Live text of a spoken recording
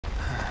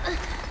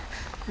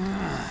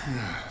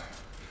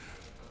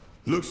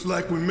Looks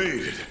like we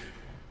made it.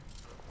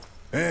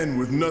 And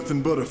with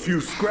nothing but a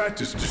few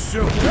scratches to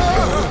show.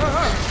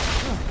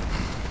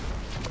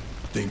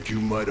 Think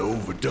you might have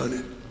overdone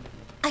it?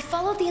 I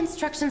followed the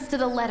instructions to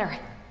the letter.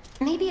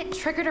 Maybe it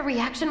triggered a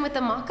reaction with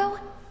the Mako?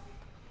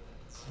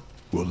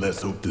 Well,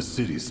 let's hope the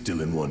city's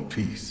still in one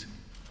piece.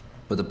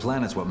 But the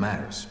planet's what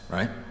matters,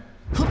 right?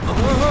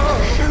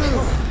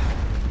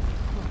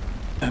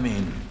 I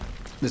mean,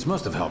 this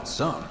must have helped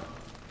some.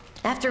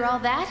 After all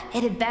that,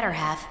 it had better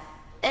have.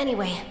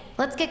 Anyway,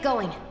 let's get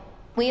going.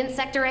 We in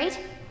Sector 8?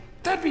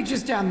 That'd be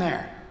just down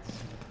there.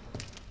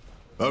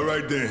 All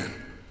right then,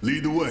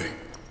 lead the way.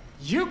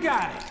 You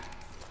got it.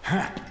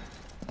 Huh.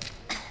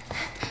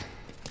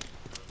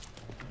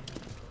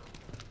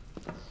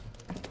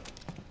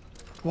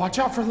 Watch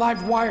out for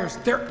live wires.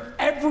 They're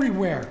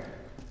everywhere.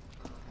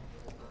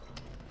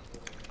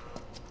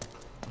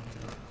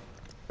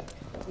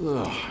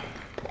 Ugh.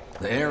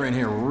 The air in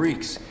here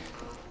reeks.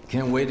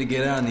 Can't wait to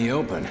get out in the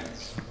open.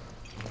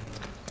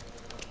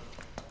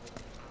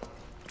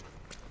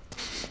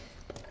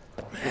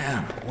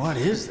 Man, what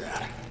is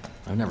that?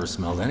 I've never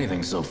smelled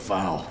anything so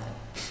foul.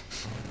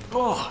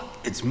 Oh,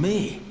 it's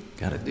me.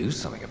 Gotta do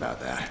something about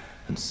that.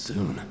 And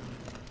soon.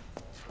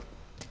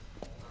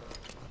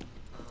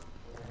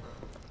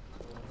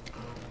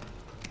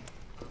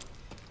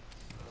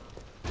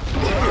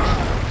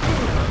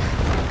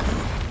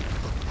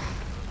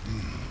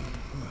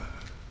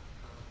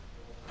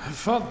 I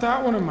felt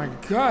that one in my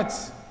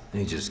guts.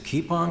 They just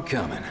keep on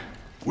coming.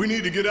 We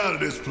need to get out of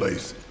this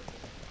place.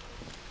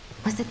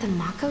 Was it the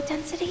Mako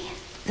density?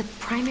 The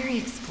primary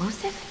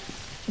explosive?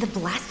 The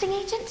blasting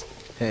agent?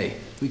 Hey,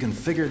 we can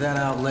figure that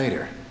out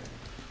later.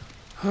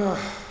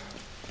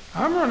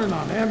 I'm running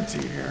on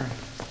empty here.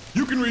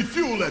 You can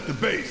refuel at the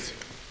base.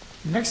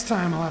 Next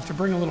time I'll have to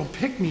bring a little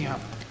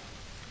pick-me-up.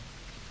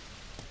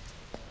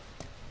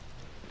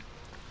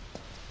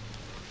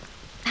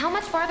 How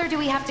much farther do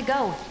we have to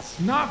go?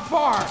 Not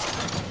far.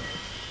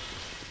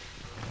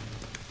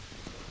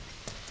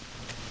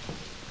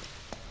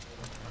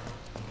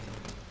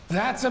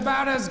 That's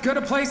about as good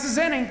a place as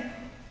any.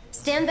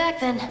 Stand back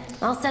then.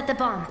 I'll set the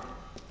bomb.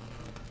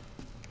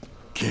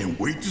 Can't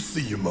wait to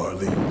see you,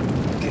 Marley.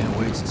 Can't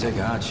wait to take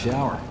a hot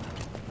shower.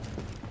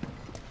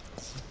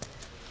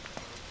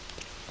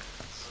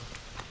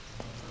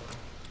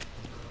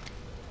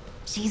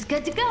 She's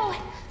good to go.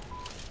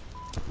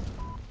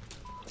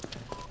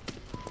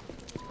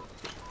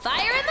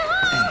 Fire in the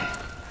hole!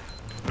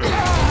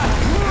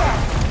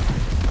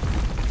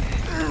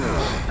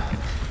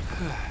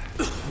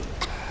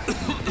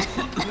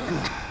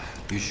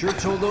 You sure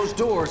told those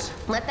doors.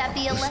 Let that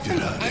be a lesson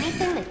to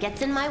anything that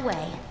gets in my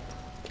way.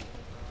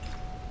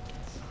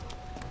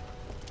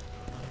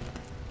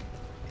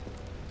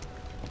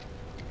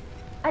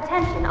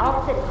 Attention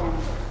all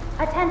citizens.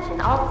 Attention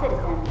all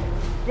citizens.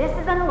 This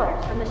is an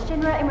alert from the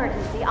Shinra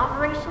Emergency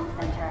Operations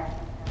Center.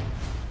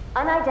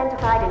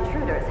 Unidentified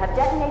intruders have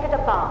detonated a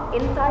bomb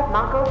inside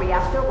Mako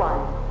Reactor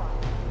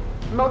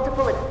 1.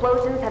 Multiple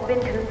explosions have been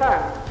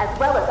confirmed, as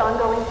well as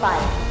ongoing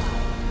fire.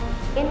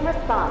 In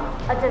response,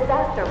 a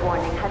disaster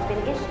warning has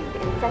been issued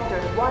in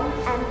Sectors 1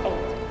 and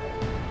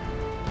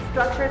 8.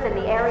 Structures in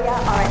the area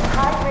are at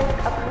high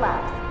risk of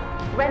collapse,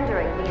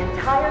 rendering the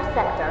entire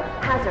sector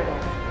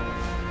hazardous.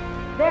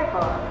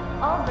 Therefore,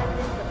 all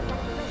residents of Sector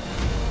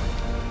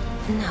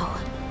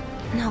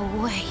 8... No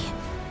way.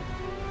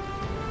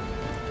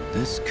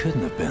 This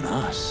couldn't have been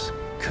us,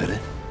 could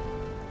it?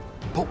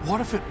 But what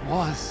if it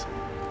was?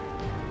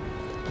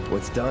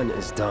 What's done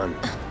is done.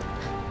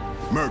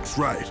 Merc's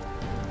right.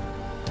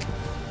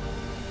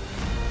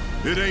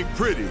 It ain't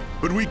pretty,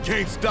 but we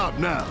can't stop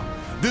now.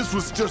 This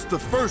was just the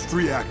first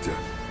reactor,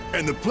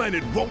 and the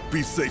planet won't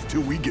be safe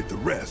till we get the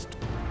rest.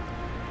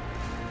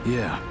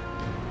 Yeah.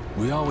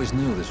 We always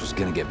knew this was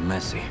gonna get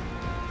messy.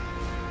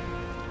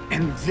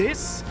 And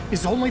this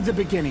is only the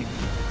beginning.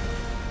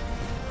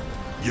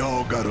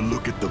 Y'all gotta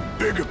look at the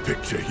bigger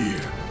picture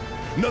here.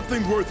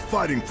 Nothing worth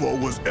fighting for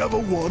was ever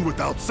won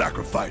without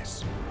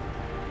sacrifice.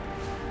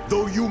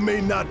 Though you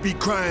may not be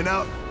crying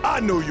out, I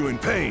know you're in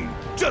pain,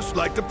 just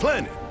like the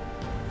planet.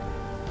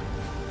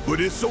 But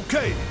it's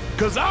okay,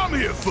 'cause I'm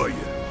here for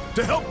you,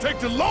 to help take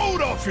the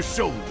load off your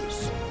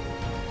shoulders.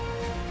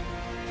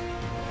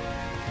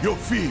 Your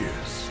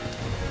fears,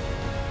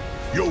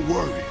 your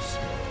worries,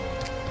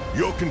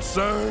 your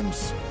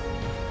concerns,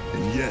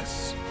 and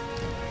yes,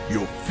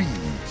 your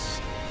fees.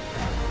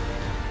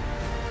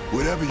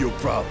 Whatever your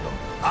problem,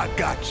 I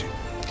got you.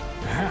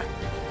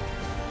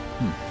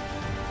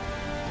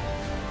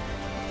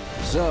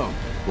 So,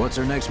 what's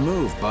our next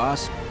move,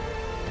 boss?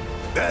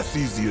 That's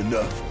easy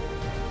enough.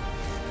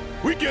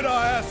 We get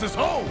our asses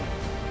home!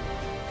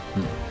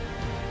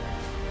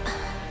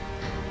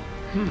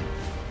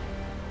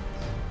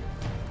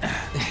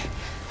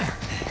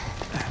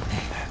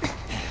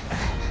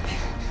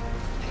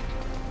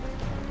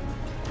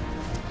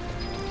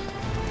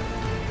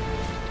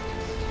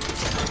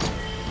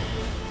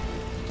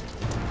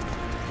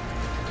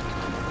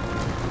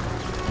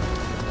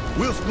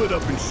 We'll split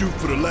up and shoot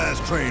for the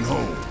last train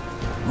home.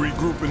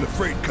 Regroup in the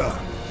freight car.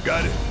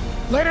 Got it?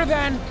 Later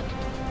then.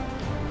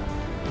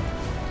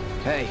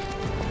 Hey.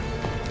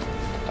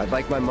 I'd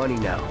like my money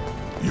now.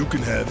 You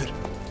can have it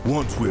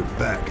once we're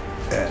back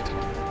at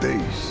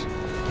base.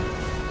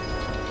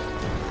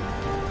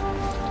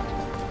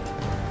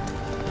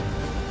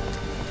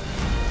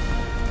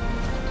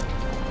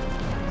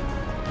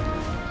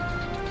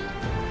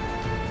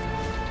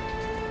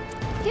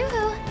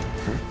 Yoo-hoo!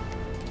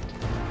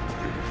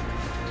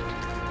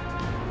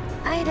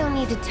 I don't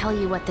need to tell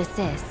you what this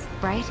is,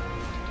 right?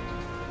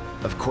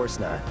 Of course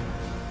not.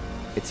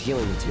 It's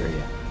healing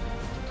materia.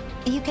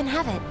 You can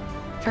have it,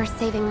 for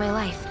saving my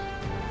life.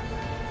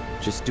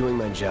 Just doing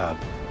my job.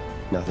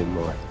 Nothing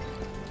more.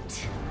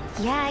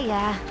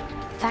 Yeah.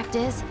 Fact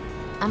is,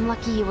 I'm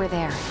lucky you were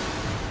there.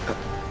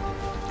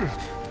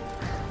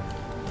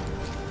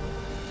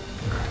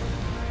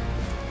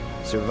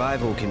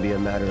 Survival can be a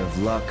matter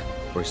of luck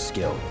or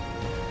skill.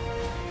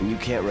 And you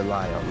can't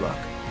rely on luck.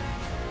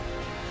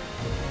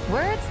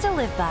 Words to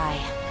live by.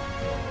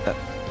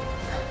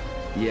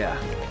 Yeah,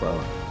 well,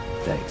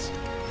 thanks.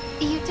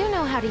 You do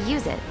know how to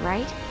use it,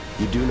 right?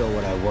 You do know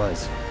what I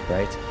was,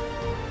 right?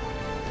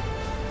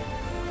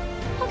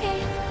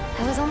 Okay,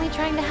 I was only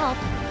trying to help.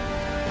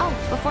 Oh,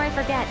 before I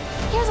forget,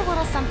 here's a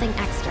little something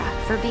extra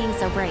for being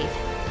so brave.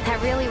 That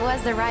really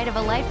was the ride of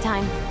a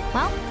lifetime.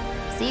 Well,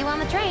 see you on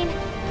the train.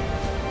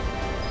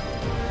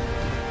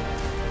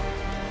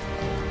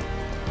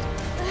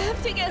 I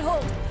have to get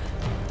home.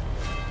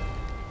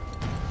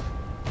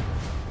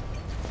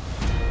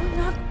 I'm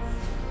not...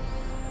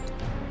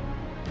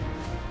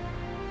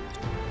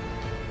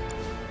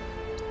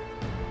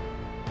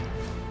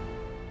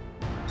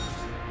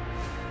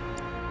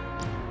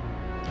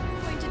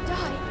 going to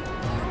die,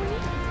 are we?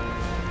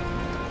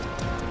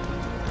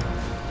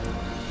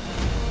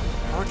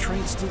 Our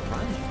train's still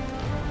running.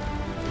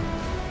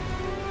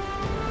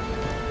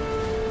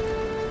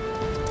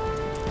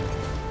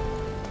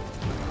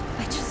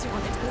 I just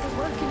wanted to go to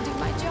work and do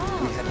my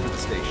job. We head for the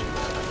station.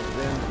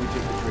 Then we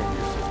take the train to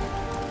your sister.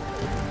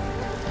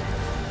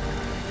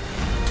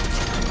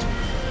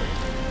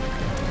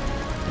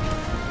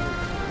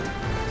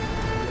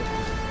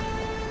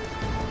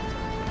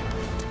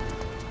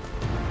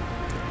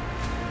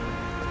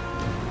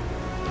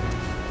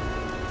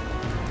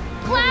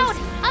 Cloud!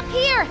 Up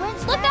here!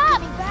 Look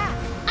up!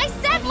 I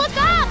said look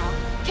up!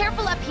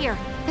 Careful up here.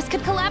 This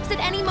could collapse at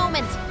any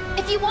moment.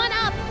 If you want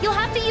up, you'll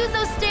have to use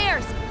those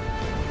stairs.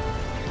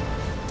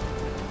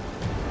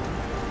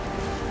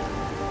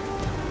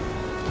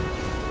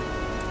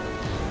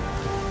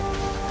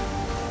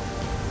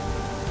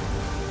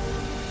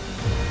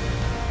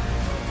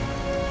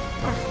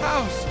 Our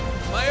house!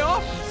 My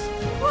office!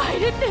 Why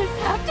did this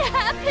have to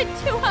happen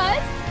to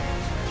us?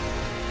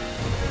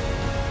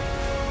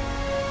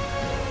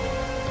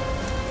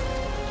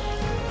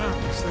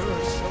 Is there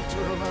a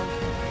shelter around?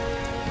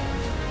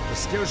 The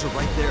stairs are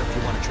right there if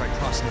you want to try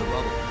crossing the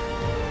rubble.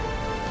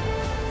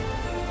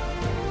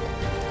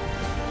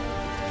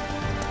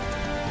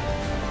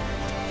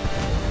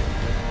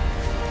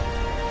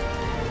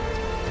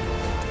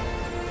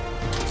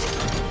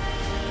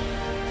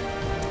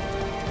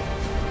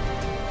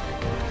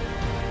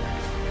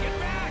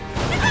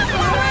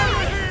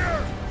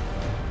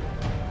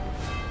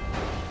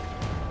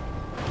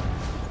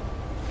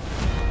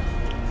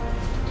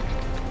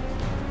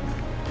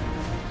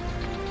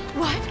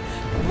 What?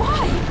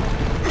 Why?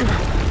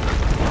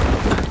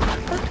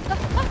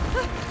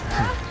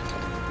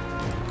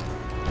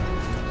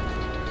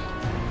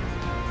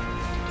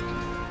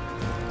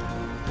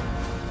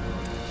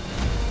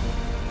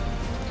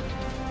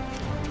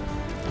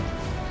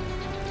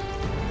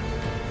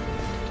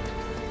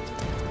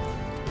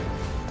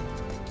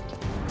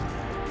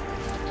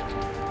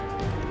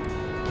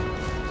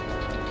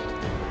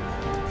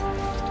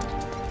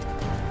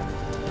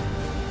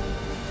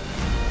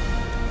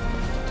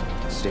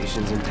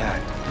 Station's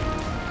intact.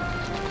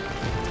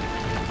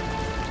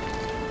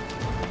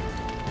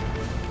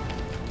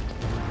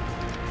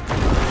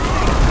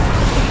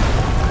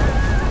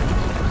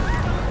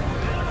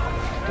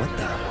 What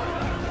the?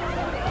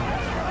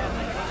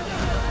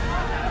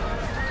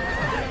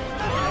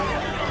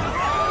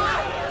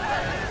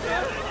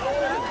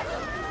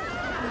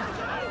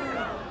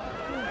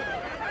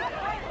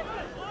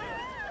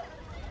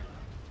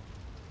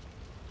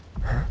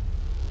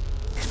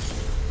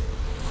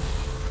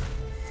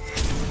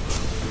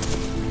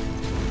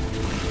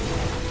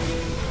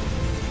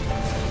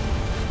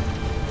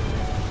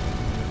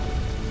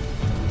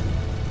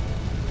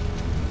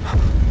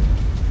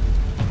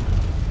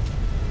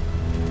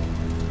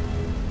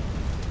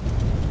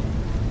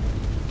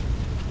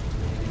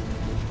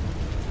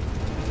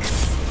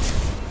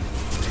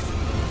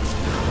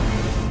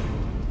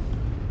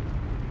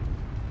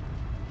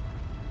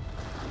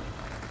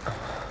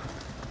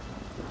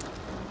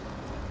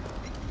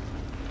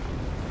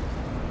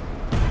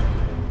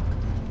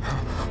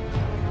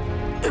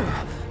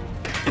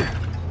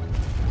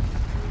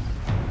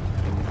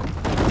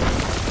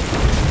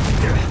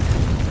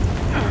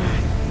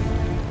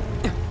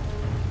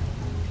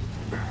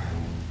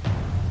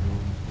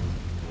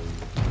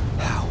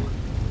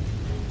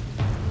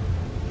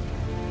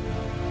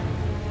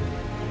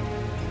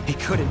 He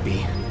couldn't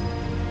be.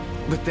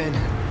 But then...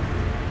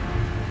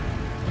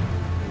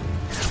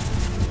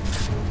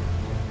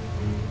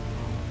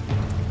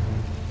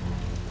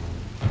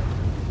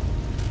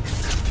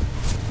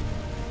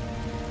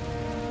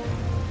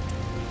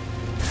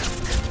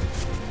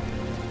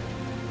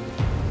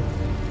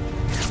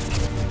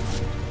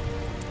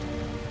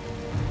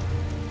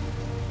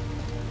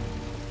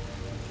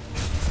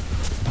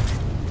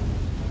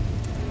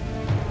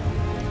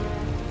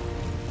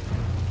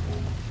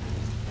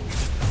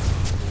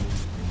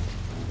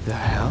 The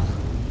hell?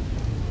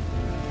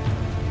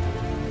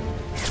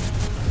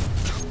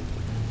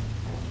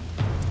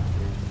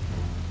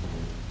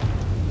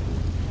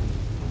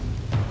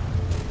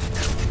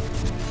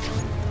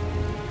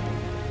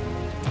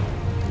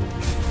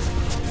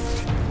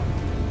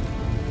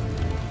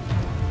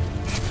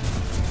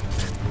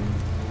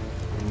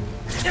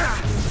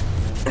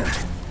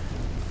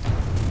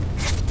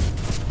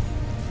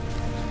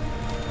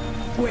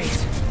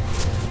 Wait.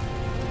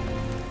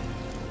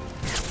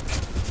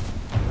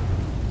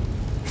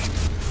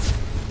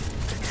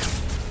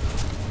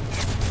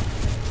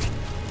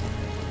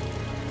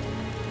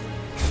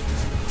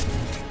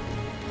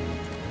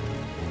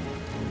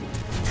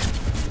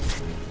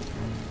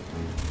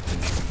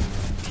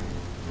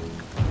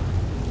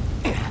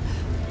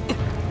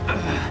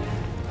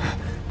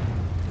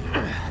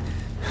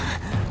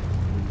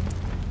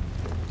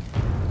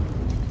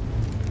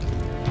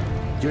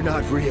 You're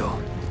not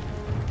real.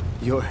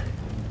 You're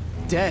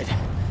dead.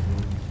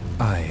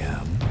 I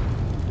am.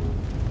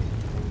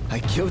 I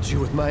killed you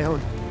with my own...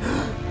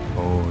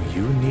 Oh,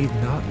 you need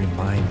not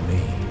remind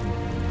me.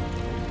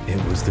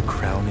 It was the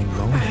crowning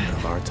moment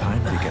of our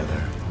time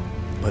together.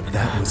 But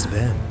that was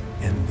then,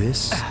 and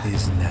this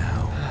is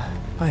now.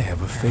 I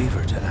have a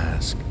favor to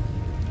ask.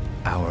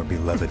 Our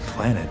beloved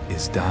planet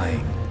is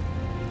dying.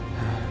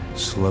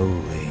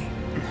 Slowly.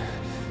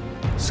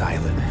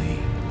 Silently.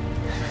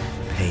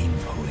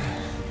 Painfully.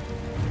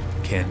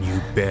 Can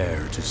you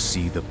bear to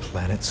see the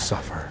planet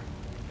suffer?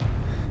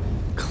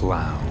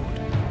 Cloud.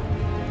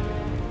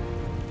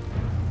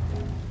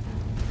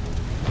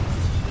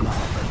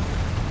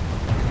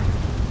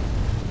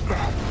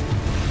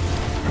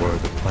 Were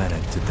the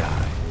planet to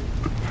die,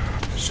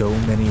 so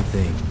many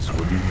things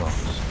would be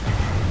lost.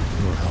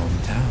 Your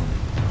hometown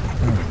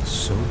burned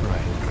so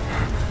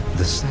bright.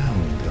 The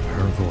sound of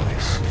her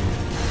voice,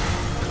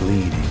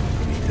 pleading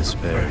for me to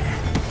spare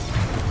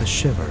you. The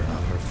shiver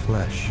of her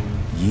flesh,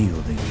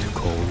 yielding to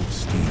cold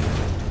steel.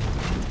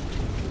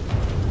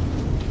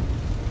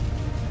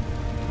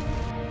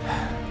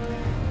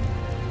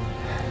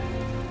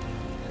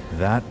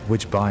 That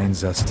which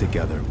binds us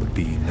together would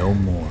be no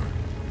more,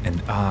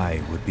 and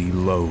I would be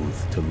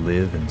loath to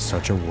live in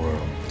such a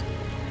world,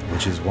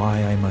 which is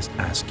why I must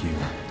ask you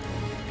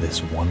this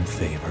one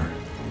favor.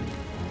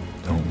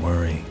 Don't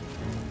worry,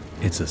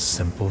 it's a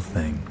simple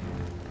thing.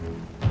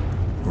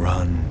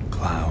 Run,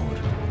 Cloud.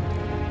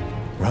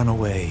 Run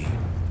away.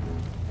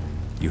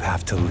 You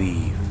have to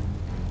leave.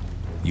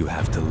 You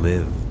have to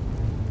live.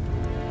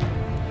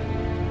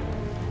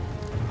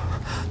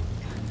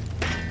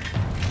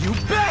 You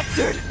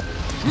bastard!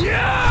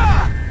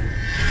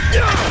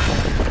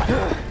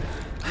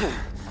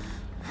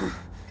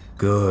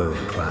 Good,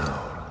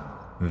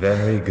 Cloud.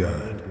 Very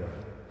good.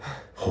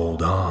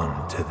 Hold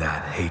on to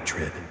that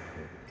hatred.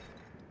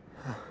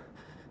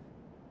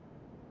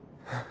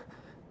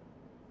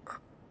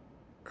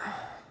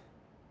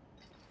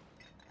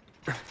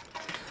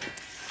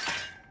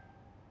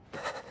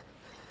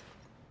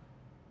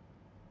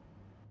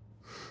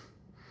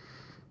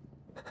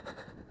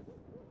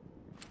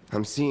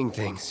 I'm seeing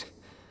things.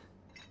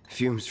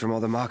 Fumes from all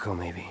the Mako,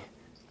 maybe.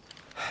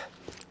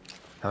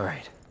 All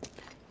right.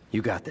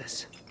 You got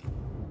this.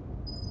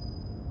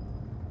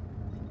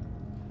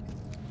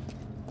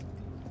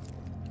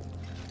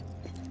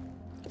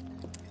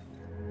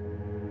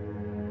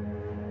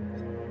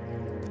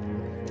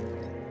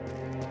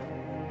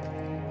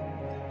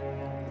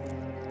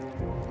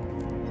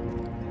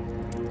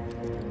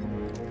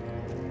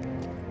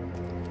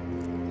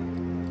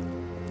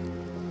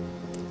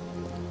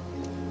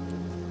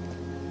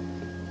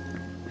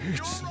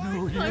 It's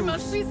no use. I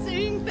must be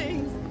seeing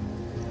things.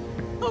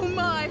 Oh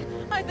my!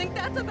 I think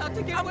that's about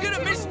to get I'm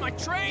gonna miss my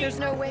train! There's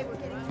no way we're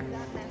getting through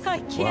that mess. I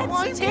can't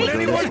Well, take go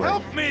it. this way.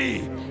 Help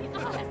me!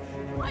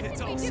 What It's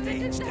did we all do to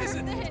staged, deserve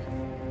isn't this?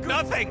 it?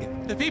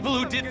 Nothing! The people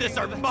who did this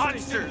are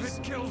monsters!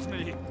 It kills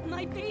me.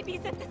 My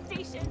baby's at the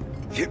station.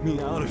 Get me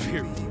out of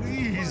here,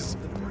 please.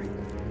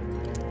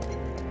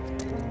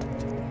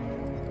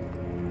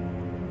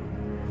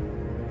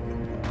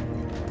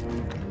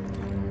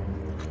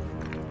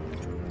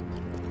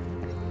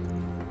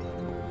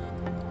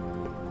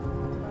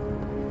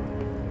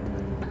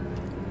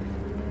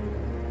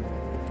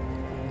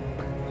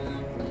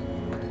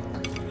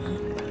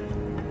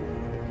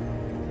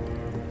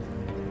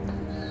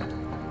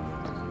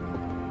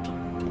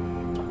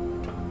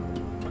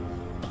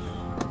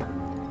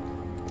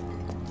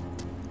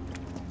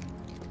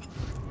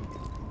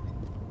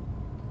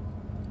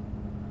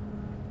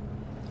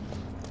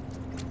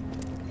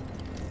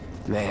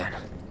 Man,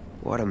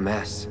 What a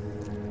mess.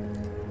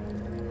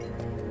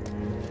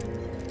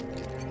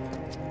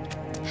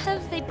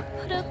 Have they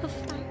put up a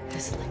fire?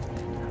 This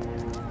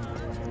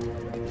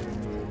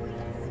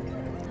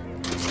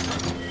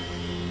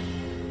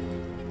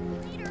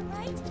Peter,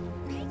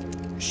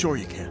 right? Sure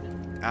you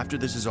can. After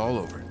this is all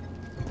over.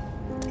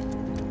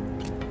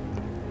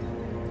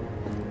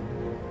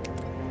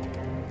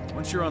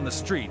 Once you're on the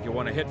street, you'll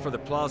want to head for the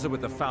plaza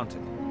with the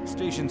fountain.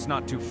 Station's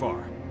not too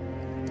far.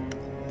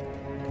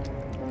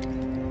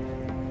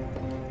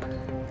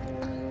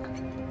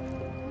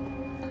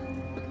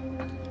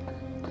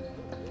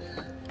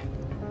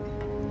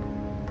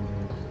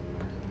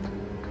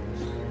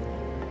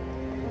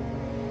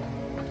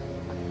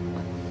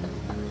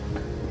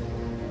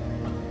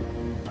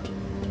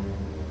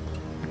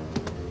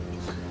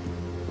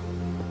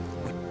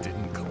 It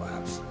didn't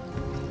collapse.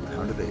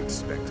 How do they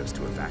expect us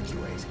to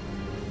evacuate?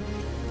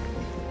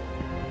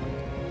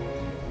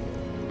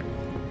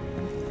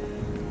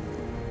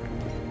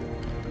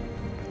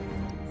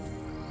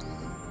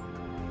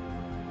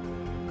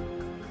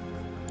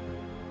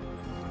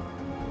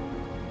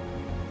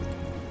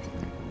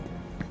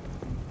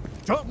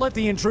 Don't let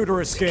the intruder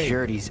escape.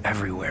 Security's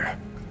everywhere.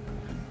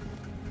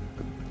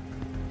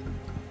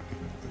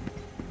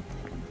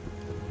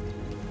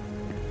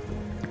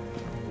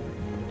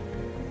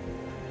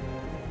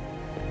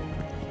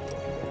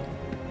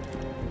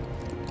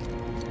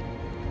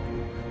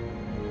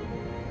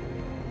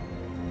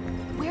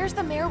 Where's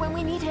the mayor when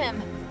we need him?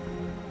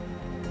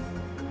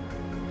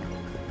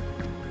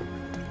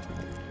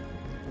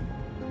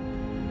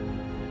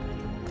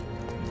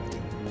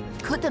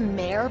 Could the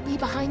mayor be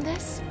behind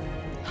this?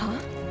 Huh?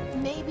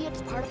 Maybe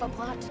it's part of a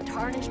plot to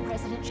tarnish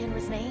President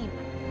Shinra's name.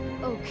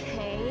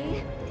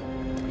 Okay.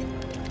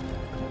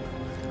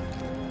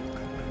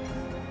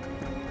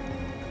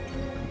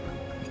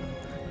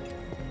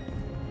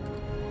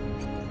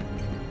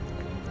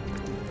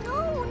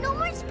 No, no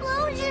more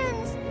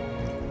explosions!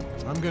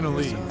 I'm gonna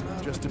leave,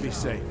 just to be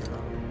safe.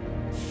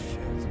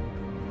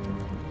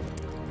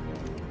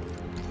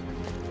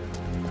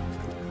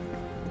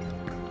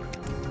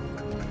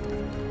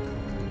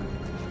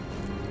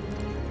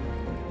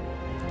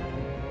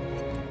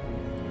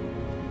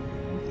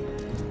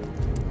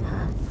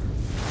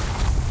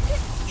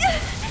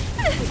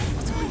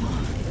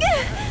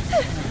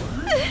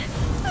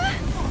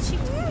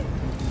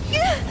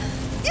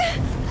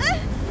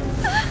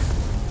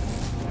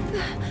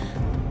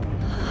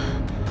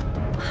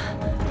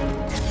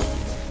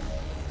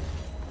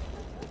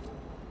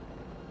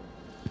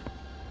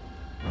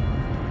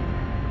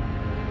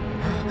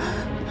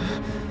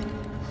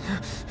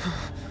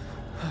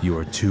 You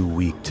are too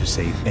weak to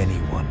save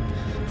anyone.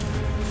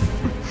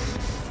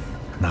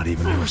 Not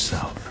even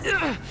yourself.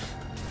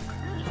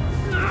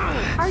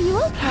 Are you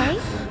okay?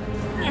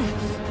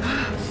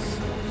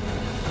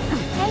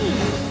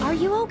 Hey, are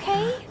you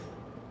okay?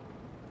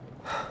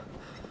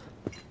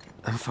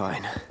 I'm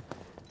fine.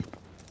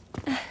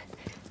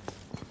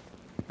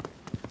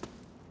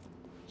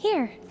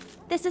 Here,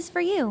 this is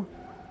for you.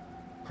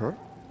 Huh?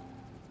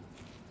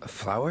 A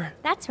flower?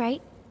 That's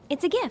right.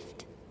 It's a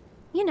gift.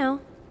 You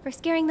know, for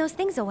scaring those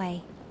things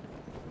away.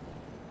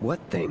 What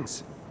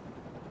things?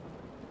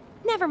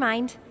 Never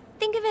mind.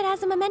 Think of it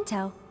as a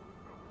memento.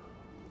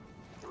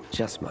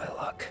 Just my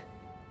luck.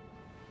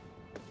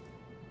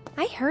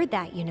 I heard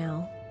that, you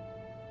know.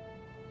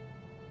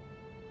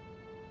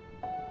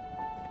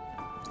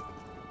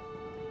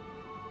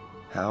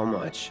 How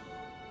much?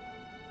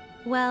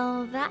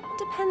 Well, that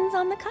depends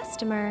on the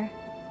customer.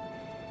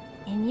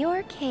 In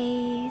your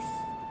case...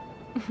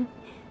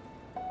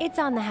 it's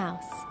on the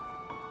house.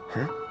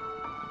 Huh?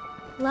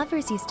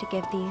 Lovers used to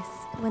give these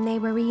when they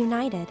were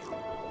reunited.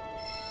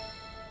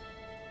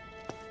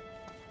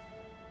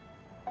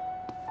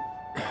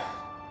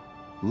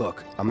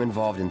 Look, I'm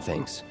involved in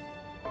things.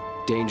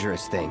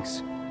 Dangerous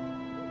things.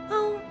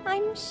 Oh,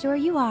 I'm sure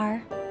you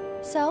are.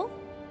 So?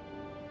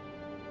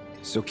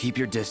 So keep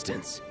your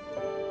distance.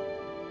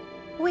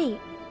 Wait,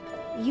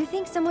 you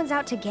think someone's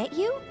out to get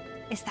you?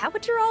 Is that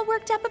what you're all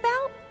worked up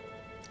about?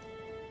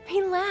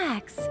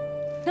 Relax.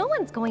 No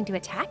one's going to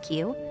attack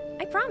you.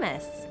 I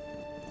promise.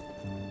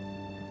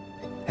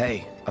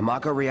 Hey, a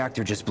Mako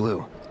reactor just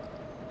blew.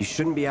 You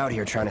shouldn't be out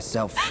here trying to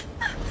sell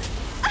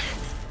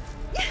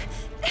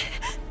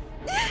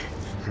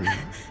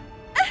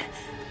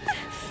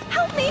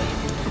Help me!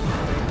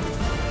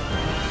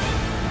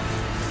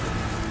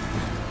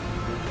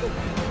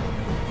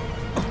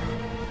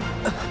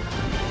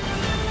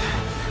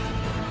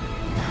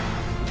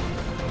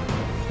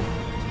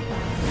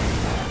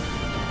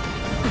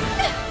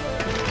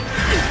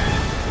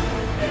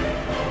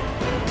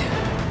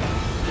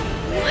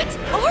 What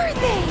are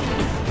they?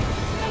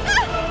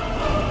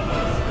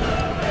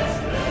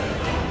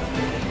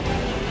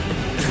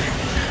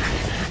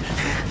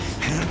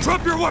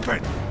 Drop your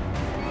weapon!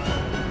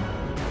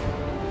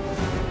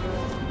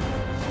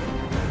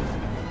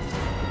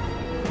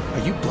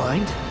 Are you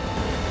blind?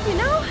 You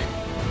know,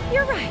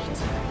 you're right.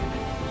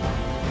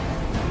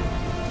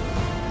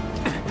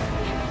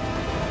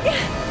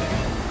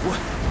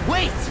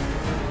 Wait!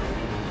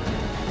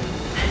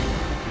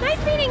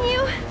 joining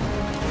you!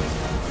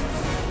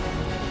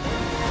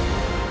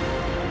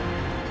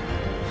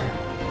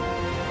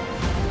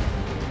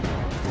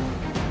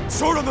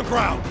 Sword on the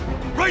ground!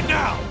 Right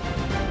now!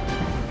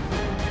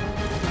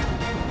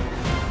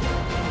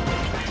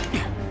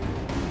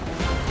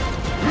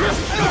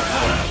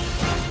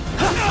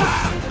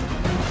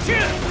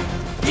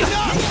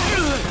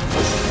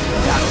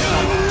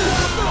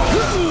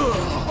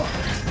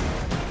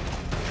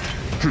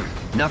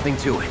 Nothing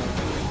to it.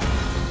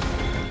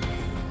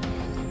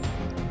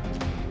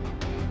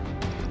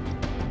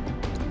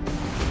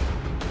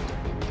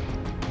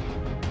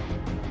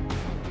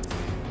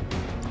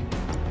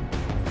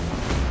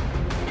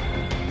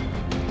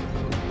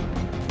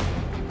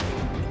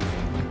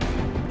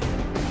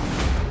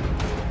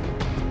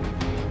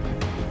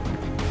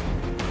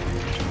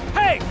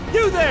 Hey,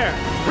 you there!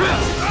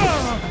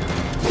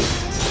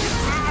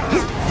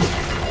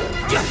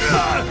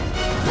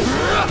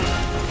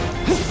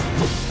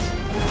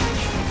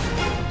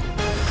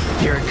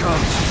 Here it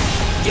comes.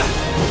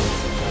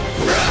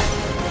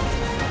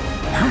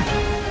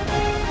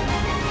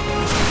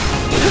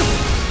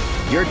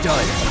 You're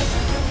done.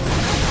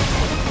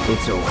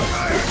 It's over.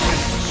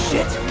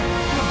 Shit.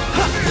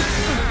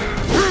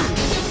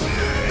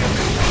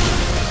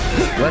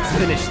 Let's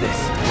finish this.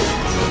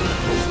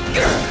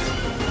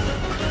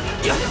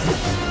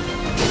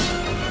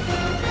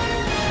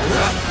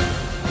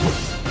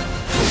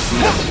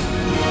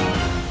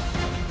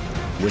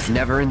 Was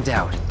never in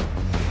doubt.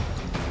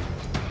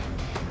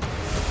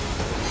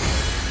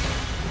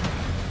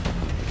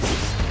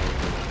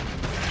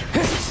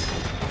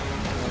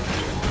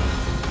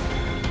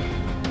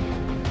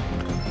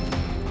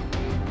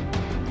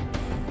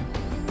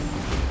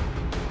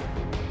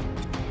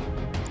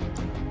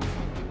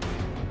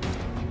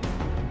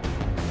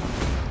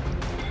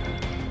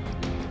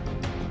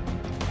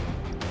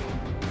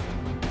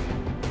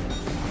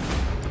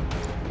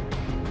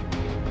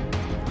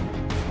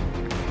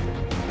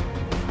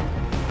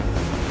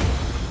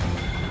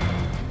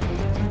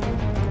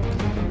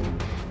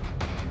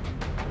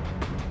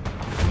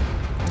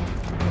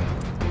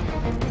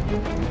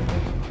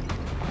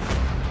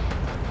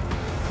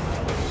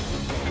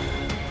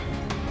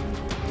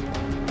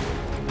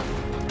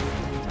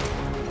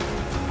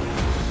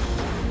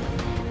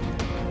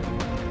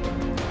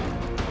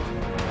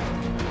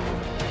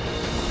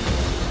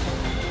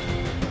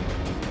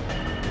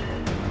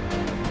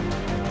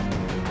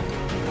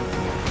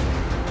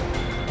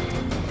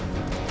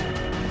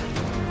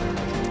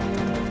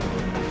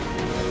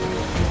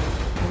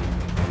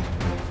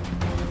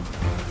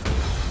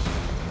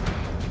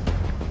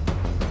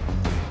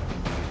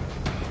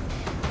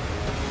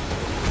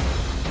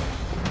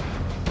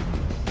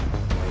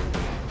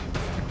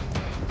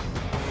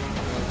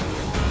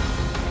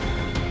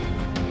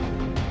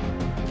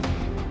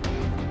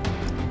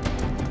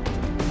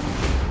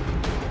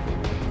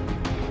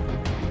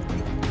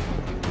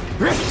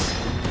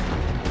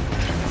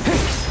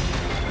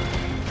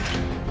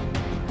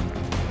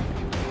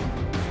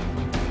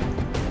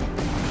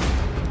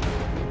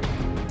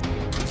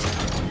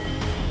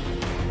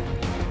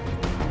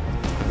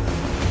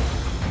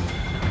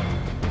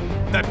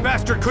 That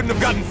bastard couldn't have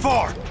gotten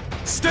far!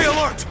 Stay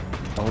alert!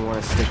 Don't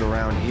want to stick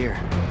around here.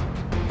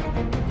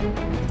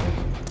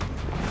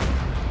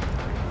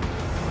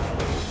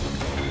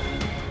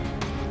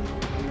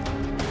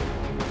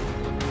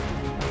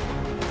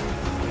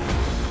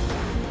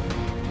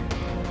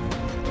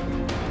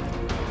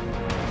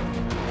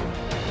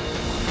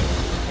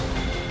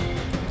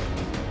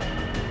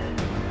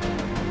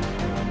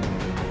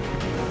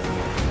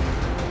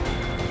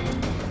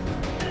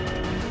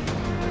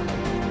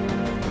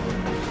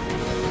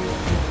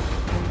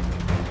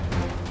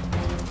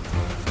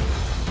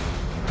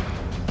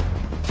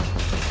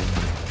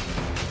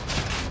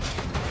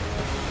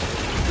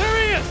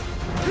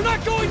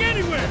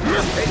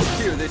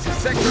 HQ, this is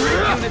Sector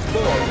 8 Unit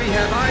 4. We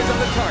have eyes on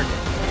the target.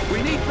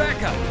 We need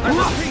backup. I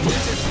repeat,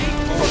 this is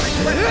 8-4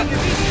 requesting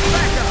immediate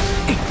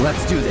backup.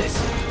 Let's do this.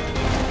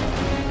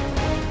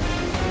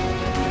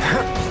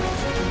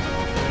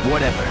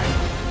 Whatever.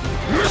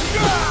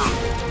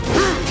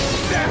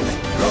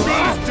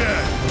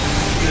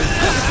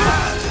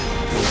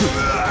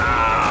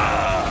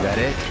 That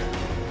it?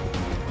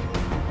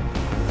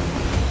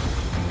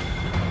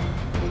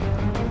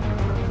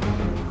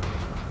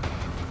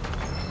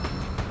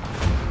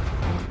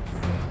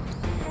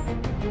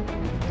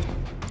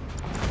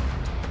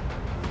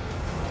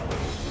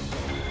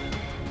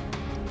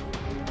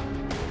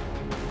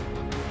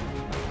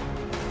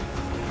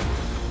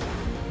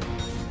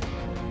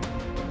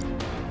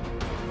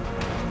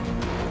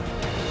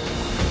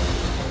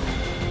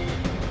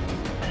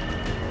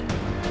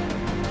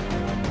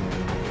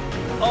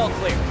 All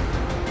clear.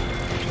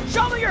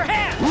 Show me your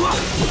hand!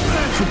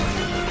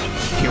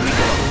 Here we go.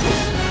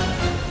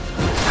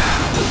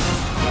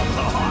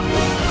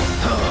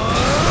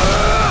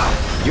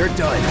 You're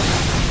done.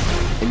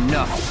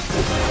 Enough.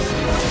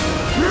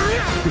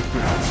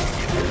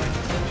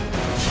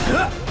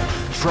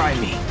 Try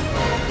me.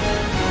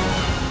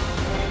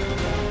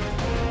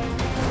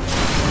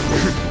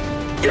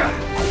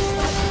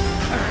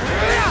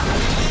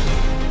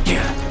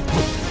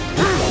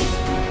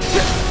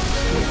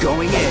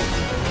 Going in.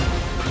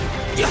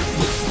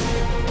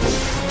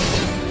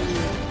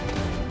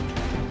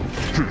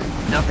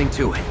 Nothing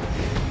to it.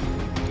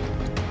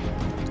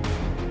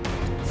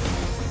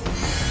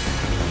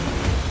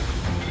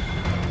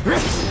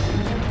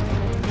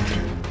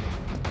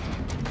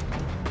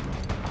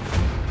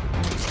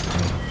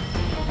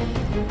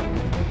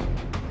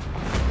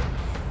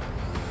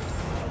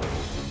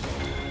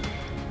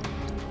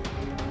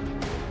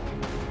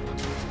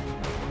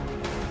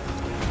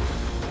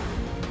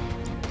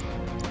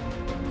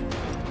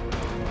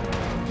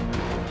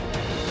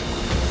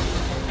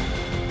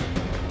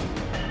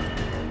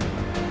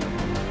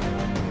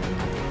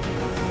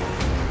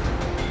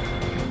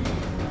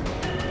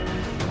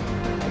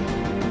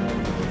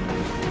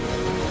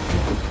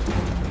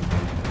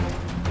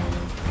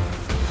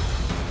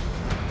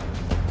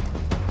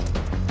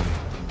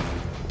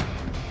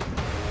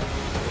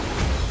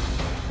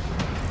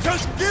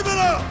 Just give it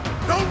up!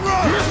 Don't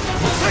run!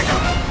 Take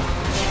him!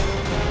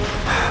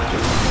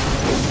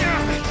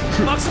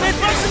 Box him in!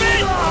 Box him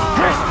in!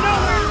 There's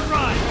nowhere to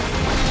run!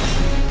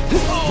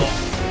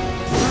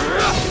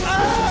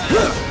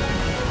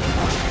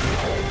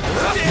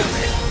 Damn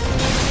it!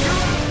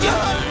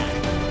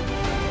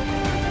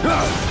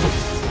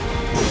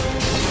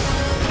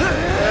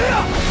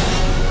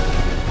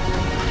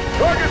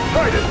 Target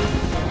sighted!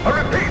 I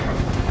repeat,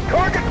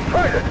 target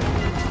sighted!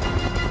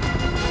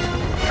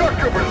 Shock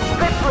troopers,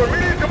 set for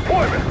immediate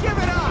deployment! Give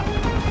it up!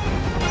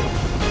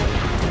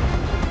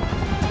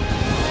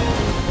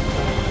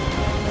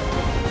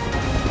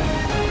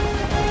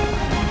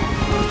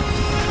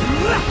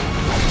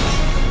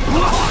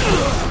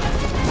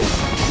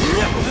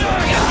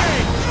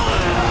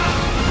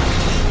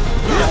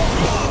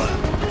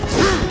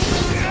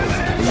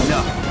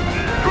 Enough.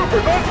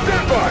 Troopers on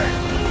standby!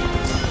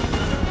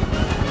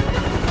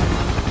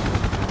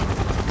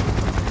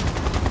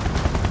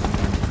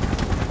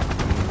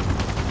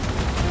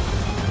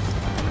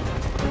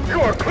 You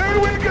are clear to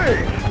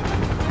engage!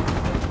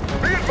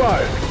 Be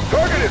advised,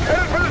 target is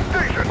headed for the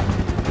station!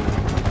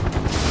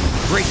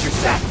 Brace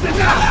yourself.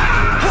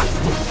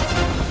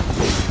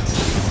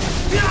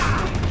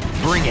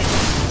 Bring it.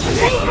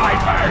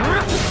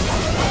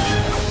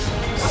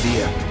 See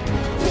ya.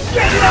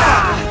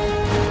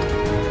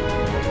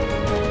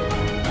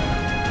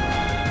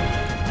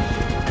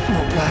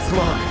 Won't last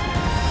long.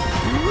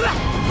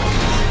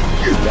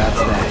 That's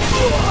that.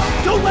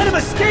 Don't let him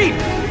escape!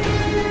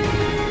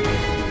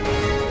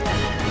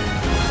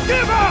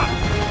 Give up!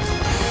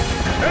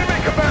 Enemy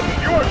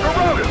combatants, you are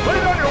surrounded! Lay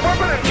down your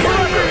weapon and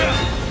surrender!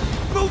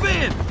 Move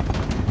in!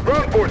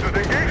 Ground forces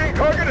engaging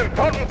target in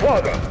Fountain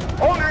Plaza.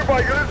 All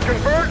nearby units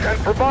converge and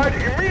provide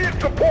immediate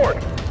support!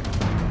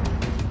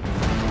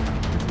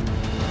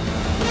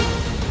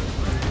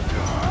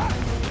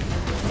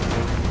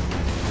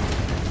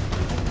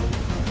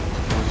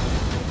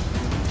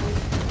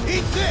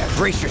 Eat this!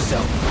 Brace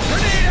yourself.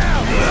 Grenade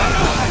out!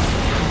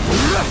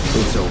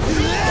 It's over.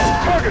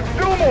 Target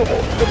still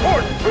mobile!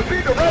 Support!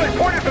 Proceed to rally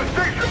point at the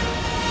station!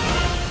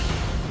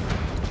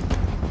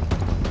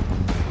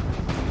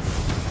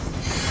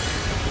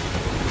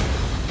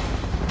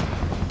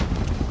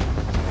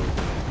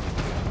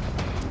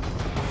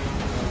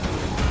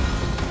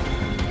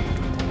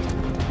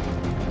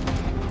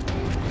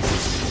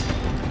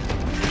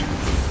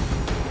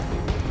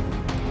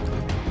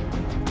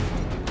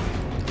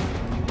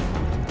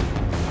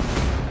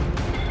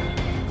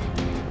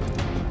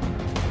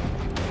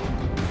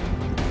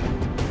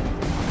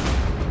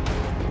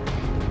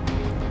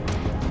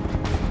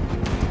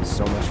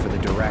 So much for the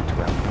direct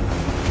route.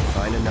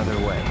 Find another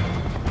way.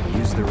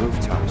 Use the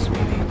rooftops,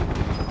 maybe.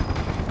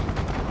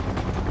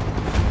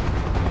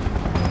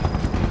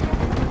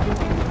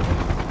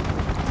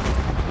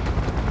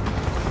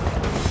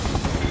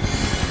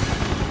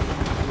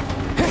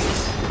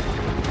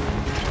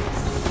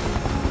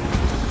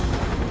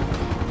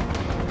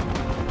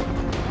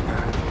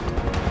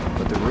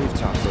 But the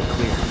rooftops look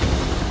clear.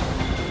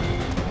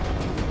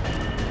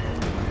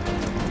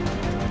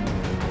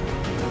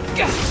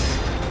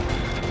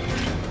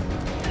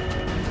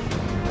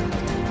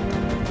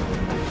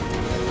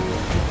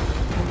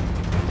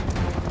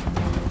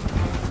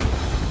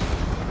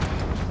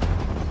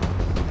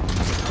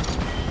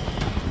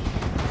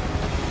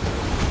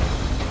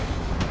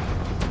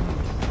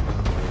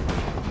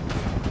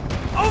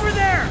 Over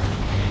there!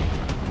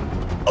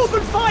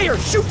 Open fire!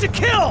 Shoot to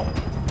kill!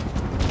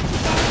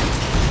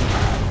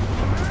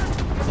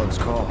 Close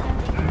call.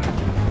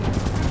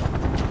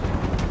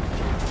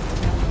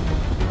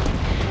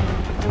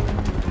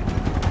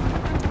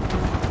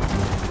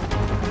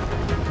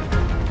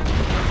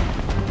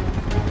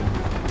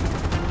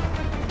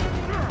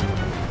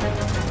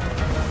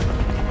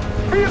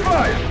 Be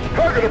advised!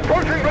 Target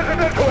approaching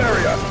residential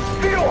area!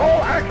 Seal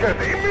all access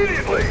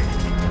immediately!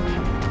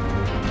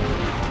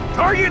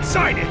 Target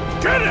sighted!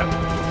 Get him!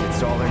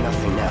 It's all or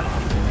nothing now.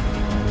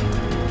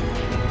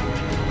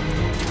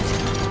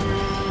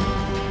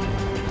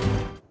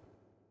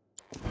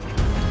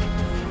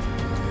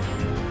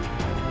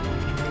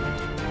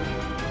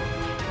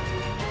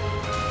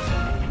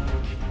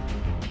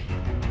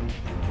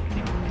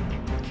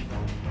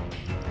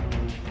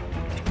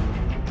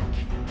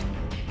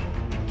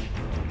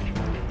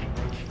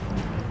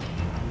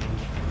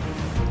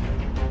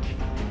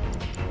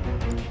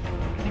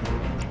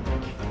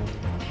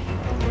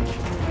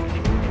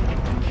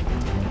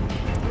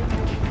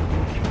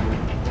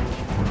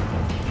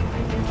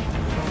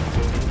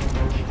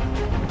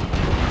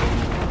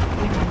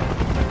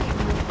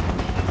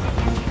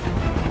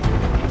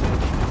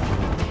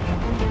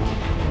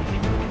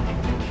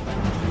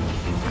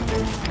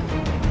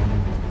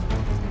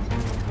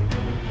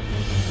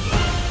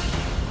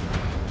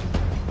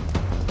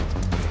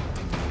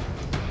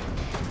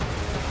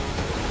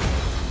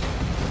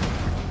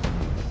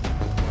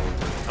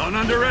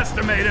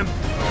 underestimate him.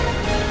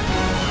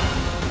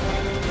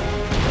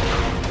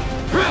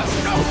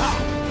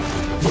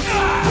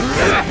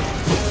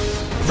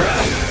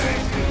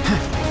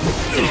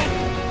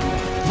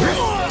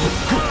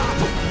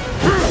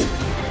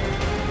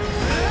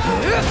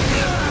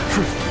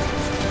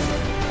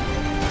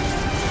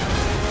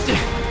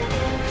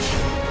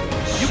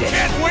 You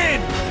can't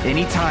win!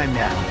 Anytime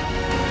now.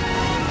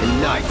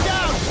 And nice.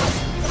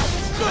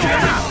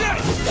 That's that.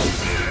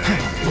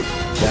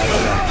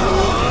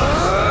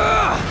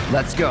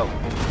 Let's go.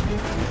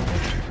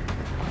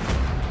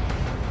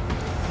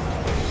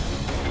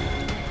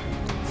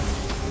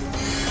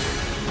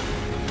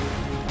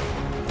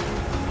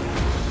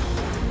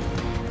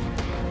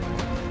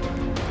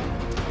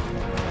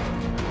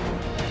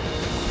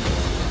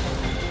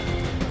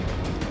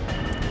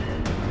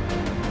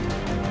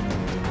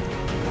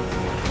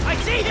 I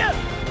see him!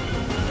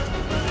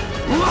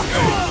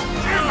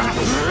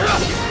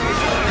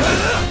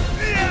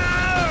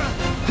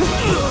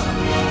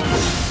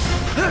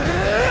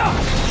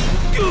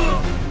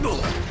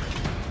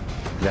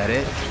 That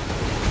it?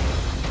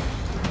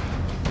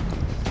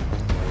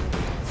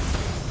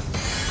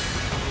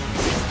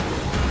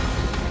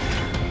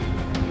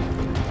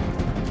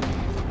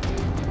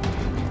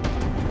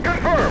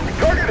 Confirmed.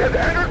 Target has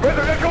entered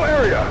residential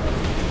area.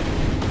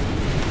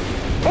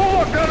 Full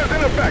lockdown is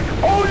in effect.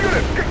 All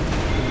units.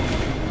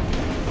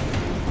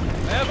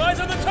 I have eyes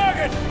on the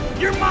target!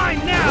 You're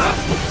mine now!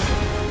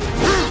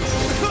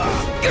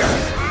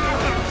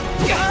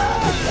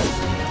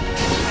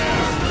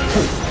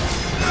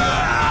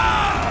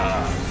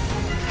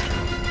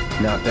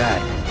 Not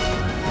bad.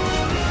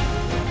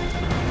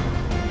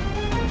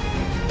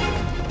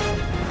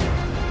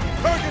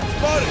 Target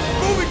spotted.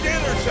 Moving to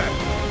intercept.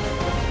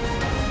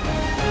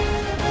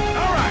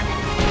 All right.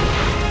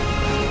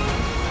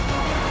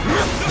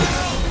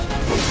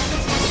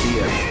 See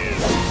ya.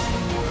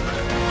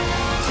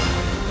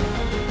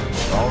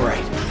 All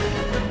right.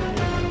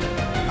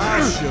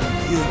 I'll show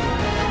you.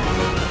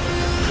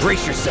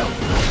 Brace yourself.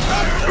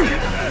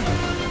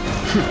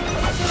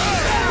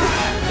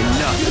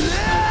 Enough.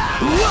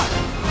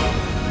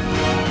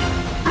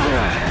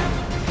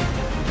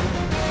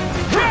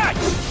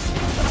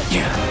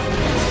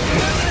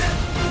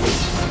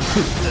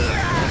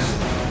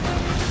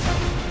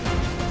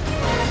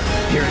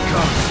 Here it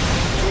comes.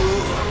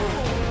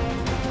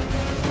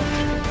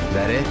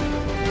 That it?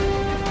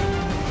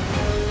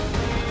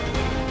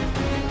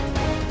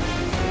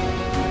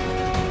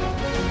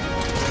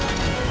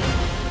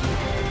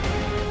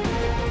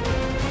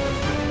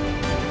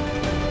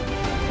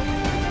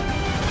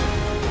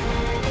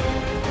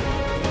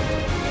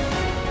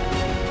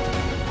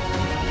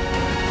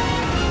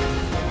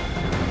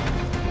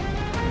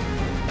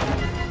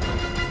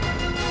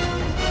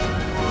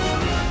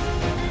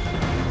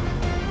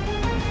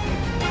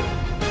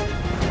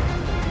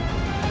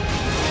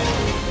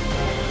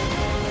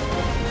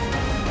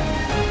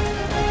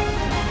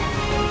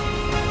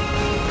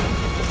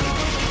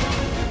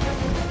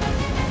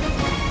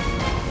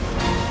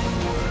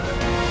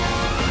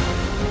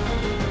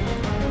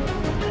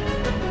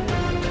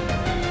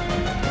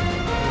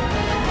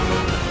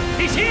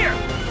 He's here!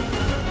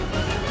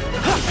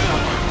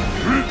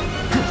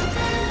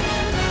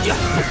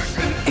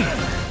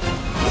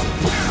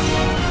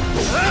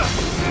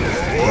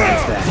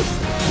 What's that?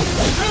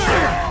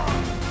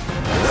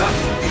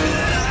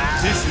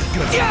 This is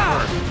gonna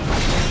hurt.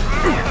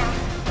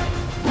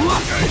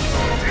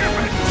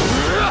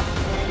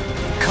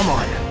 Come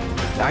on.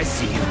 I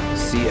see you.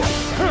 See ya.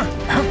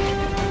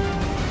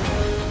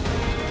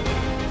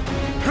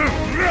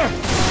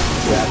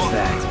 That's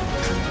that.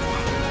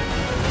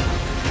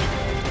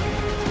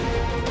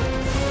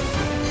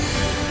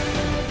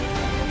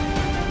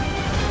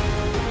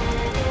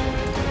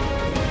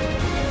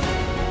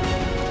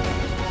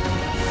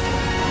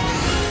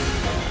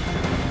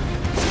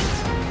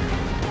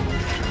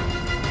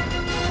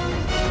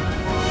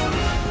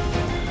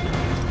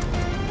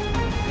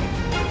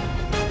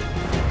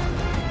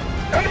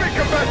 Enemy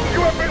combatants,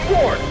 you have been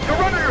warned.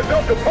 Surrender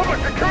yourself to public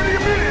security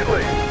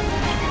immediately.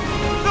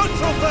 Not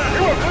so fast.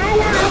 You have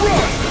nowhere to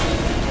run.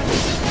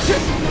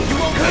 You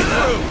won't get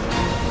through.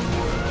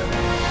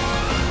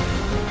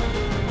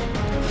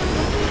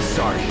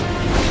 Sorry.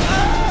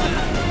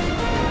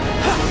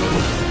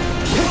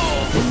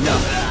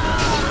 Enough.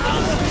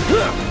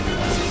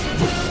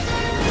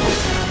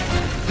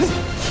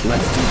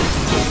 Let's do this.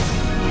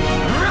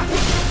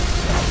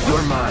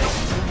 You're mine.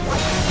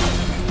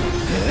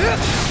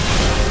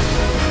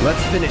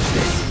 Let's finish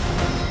this.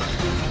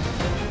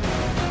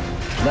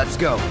 Let's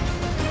go.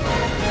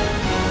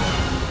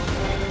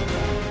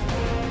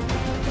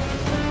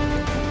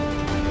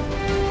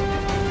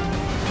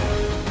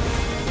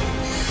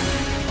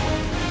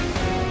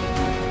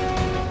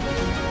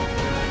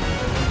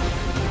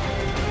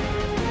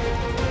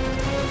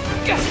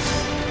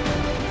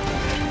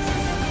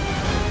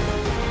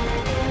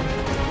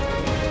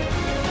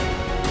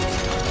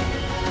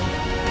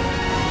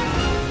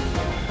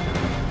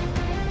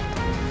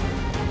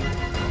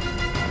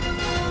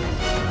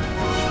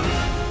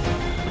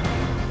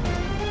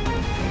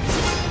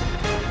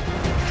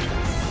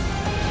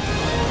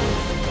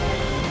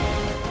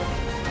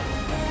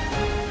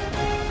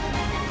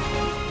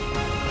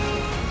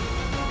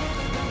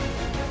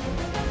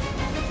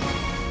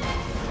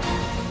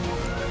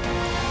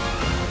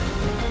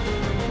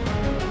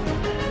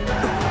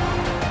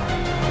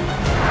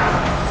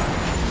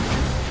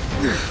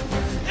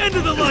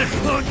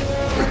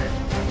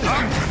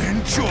 I'm gonna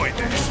enjoy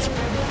this.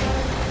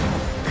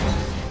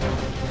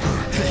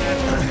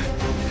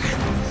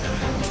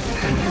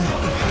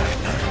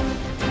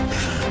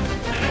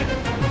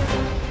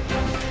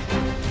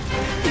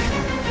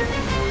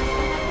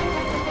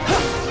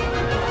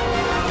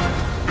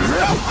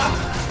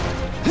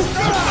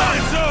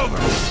 It's over.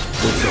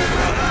 It's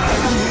over.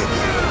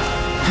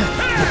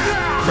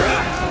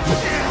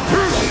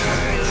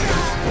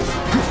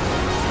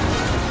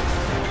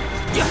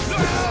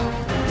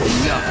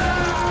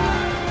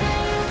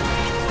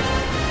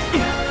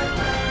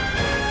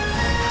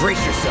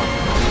 Brace yourself.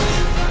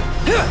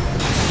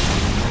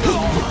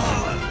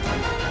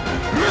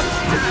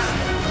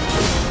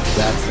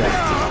 That's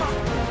that.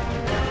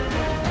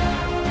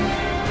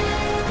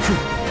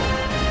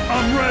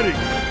 I'm ready.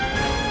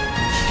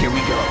 Here we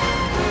go.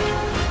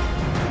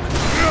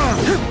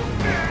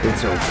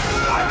 It's over.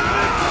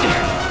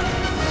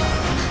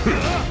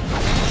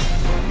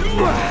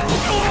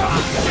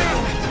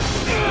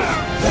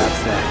 That's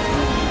that.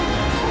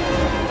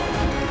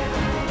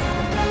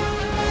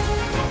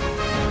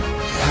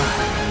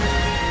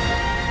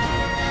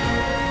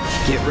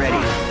 Get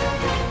ready.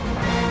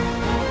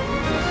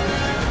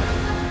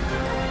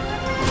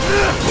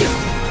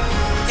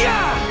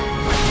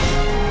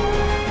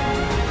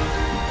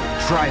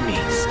 Try me.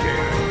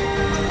 Scared.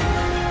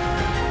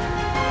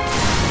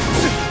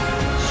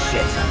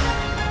 Shit.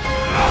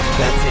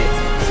 That's it.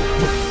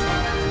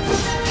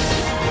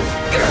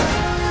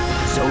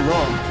 So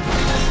long.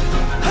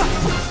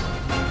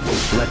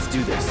 Let's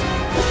do this.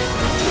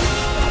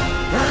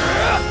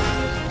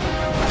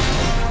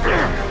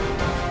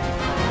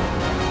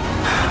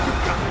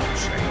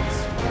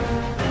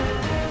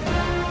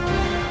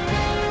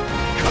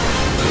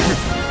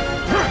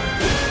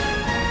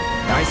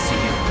 I see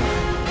you.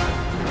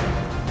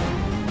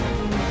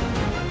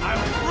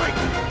 I'll break.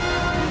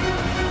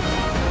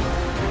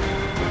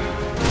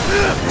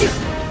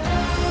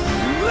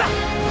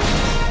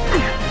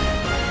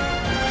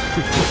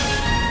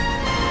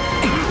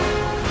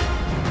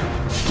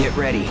 Get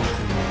ready.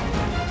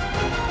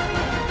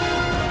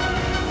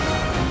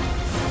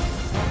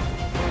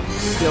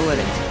 Still in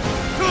it.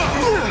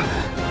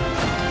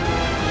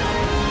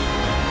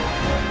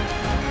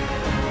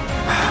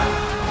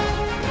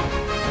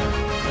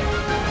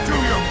 Do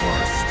your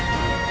worst.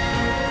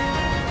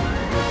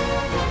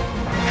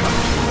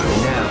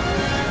 Now.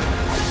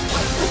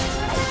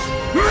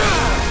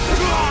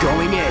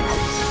 Going in.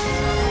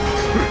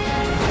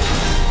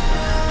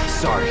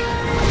 Sorry.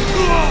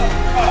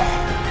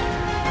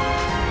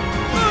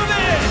 Move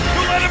in!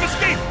 Don't let him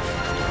escape!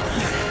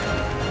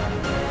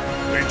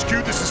 HQ,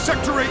 this is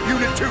Sector 8,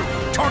 Unit 2.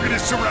 Target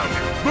is surrounded.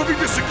 Moving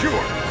to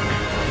secure.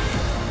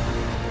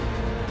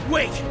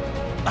 Wait!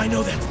 I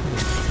know that.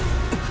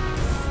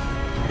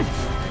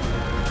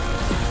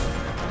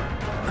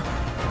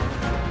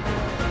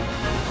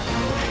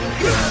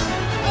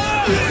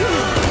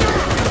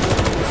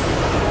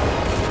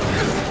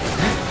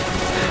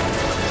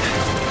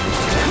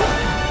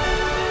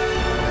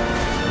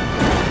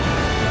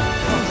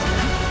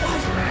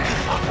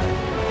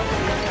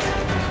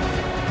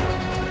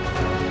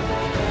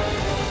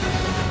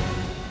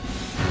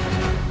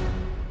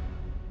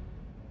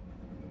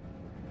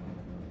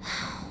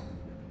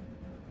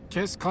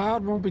 Guess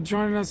Cloud won't be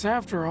joining us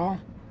after all.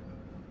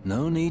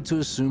 No need to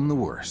assume the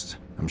worst.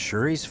 I'm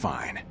sure he's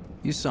fine.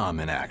 You saw him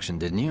in action,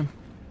 didn't you?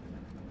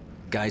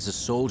 Guy's a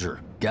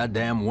soldier.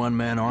 Goddamn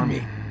one-man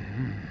army.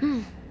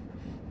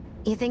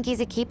 You think he's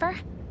a keeper?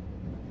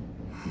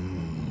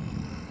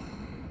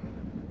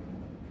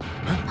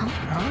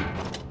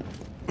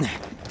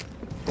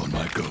 On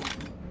my go.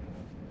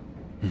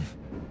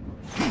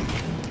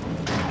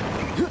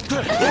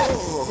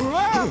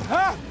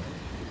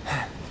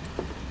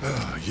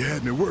 You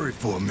had me worried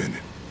for a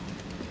minute.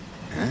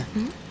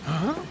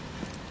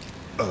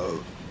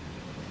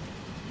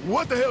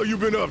 What the hell you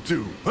been up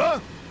to, huh?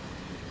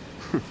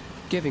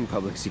 Giving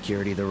public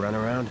security the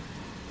runaround.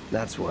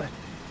 That's what.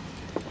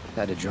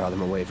 Had to draw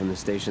them away from the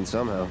station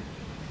somehow.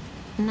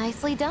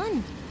 Nicely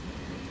done.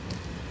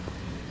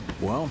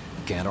 Well,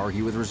 can't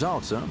argue with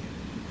results, huh?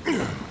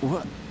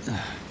 What?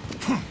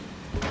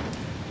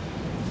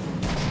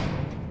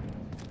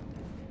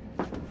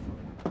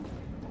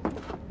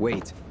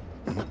 Wait.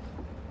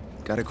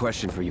 Got a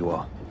question for you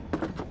all.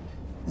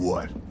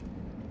 What?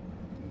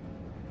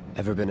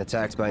 Ever been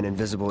attacked by an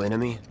invisible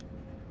enemy?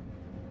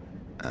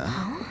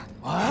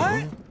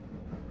 What?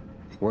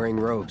 Wearing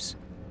robes.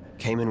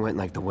 Came and went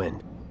like the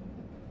wind.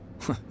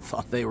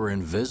 Thought they were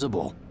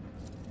invisible.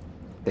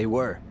 They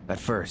were, at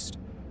first.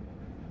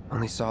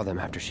 Only saw them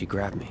after she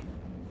grabbed me.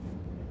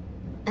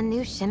 A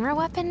new Shinra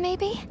weapon,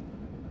 maybe?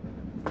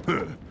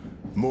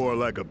 More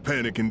like a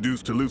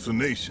panic-induced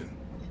hallucination.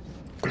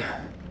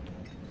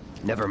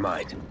 Never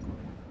mind.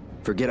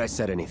 Forget I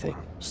said anything.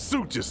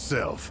 Suit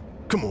yourself.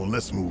 Come on,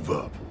 let's move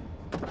up.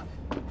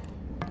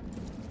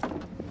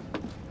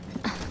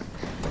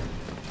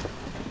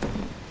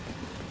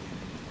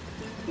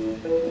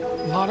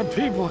 A lot of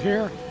people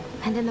here.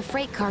 And in the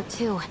freight car,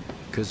 too.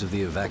 Because of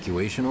the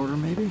evacuation order,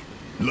 maybe?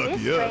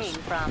 Lucky us,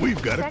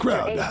 we've got a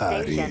crowd to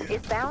hide in.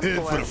 Head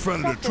for the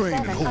front of the train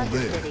and hold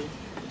there.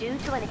 Due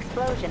to an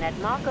explosion at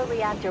Mako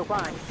Reactor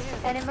 1,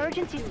 an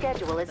emergency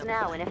schedule is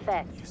now in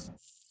effect.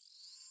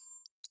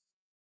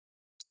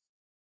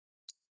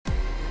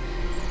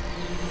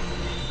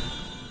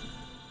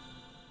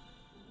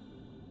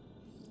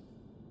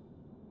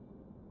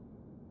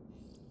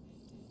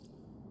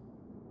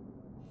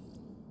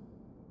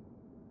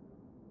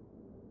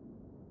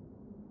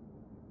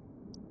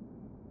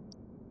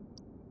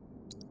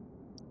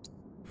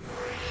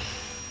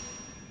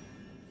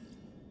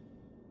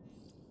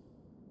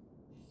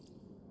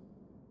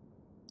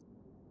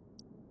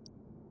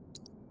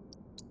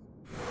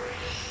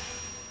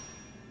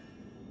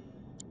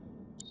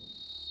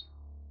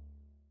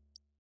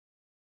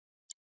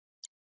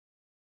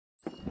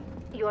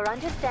 Your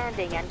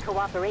understanding and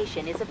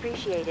cooperation is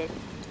appreciated.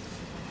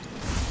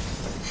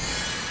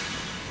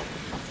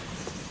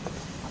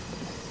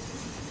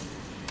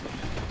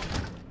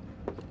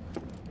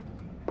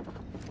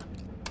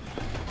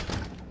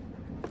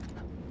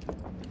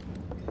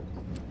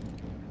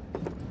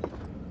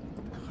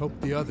 Hope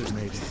the others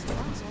made it.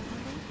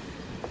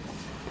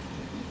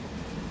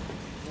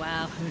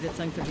 Wow, who'd have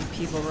thunk there'd be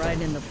people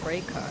riding in the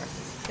freight car?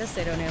 Guess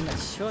they don't have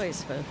much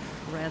choice, but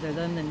rather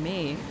them than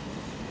me.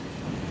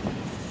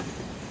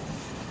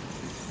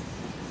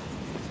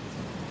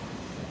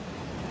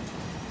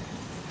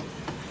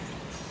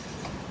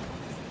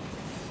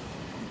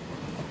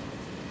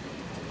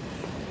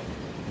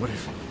 What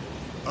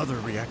if other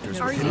reactors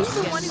Are were you the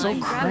one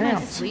who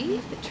grabbed the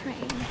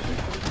train?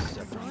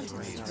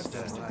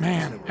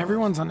 Man,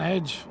 everyone's on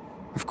edge.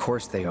 Of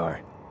course they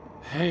are.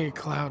 Hey,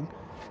 Cloud.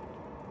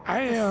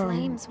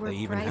 Flames were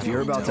If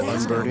you're about to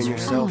unburden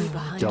yourself,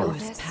 don't.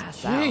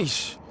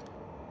 Yeesh.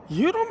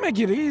 You don't make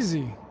it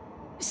easy.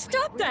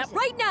 Stop that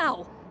right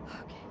now!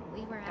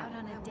 We were out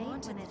on a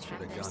date when it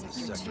happened. Gone to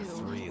Sector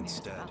 3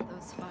 instead.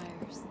 Those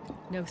fires.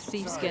 No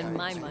thief's getting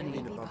my money.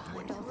 Do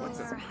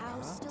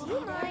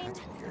you mind?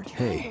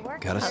 Hey,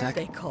 got a Have sec?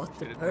 they caught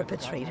the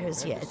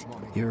perpetrators yet?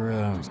 You're,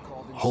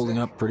 holding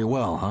up pretty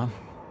well, huh?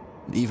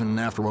 Even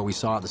after what we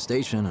saw at the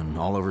station and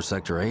all over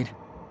Sector 8?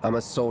 I'm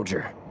a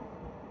soldier.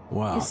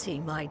 Wow. You see,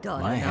 my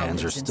daughter My now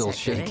hands are lives in still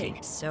Sector shaking.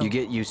 8, so You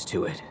get used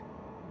to it.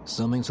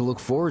 Something to look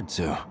forward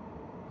to.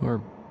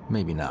 Or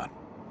maybe not.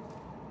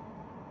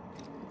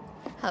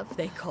 have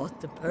they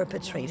caught the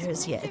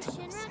perpetrators yet?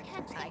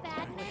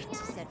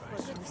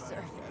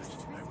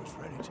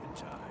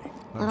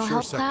 Little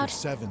help, Cloud?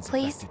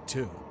 Please?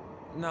 Too.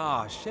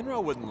 Nah,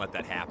 Shinra wouldn't let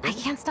that happen. I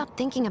can't stop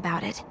thinking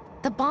about it.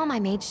 The bomb I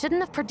made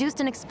shouldn't have produced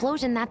an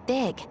explosion that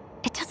big.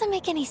 It doesn't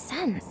make any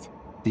sense.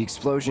 The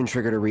explosion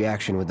triggered a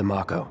reaction with the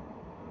Mako.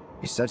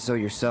 You said so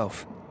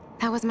yourself.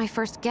 That was my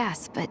first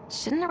guess, but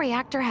shouldn't a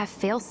reactor have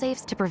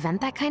fail-safes to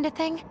prevent that kind of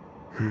thing?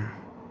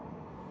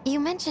 You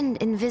mentioned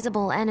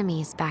invisible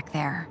enemies back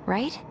there,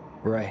 right?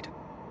 Right.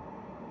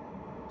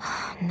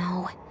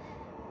 No.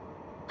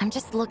 I'm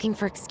just looking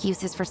for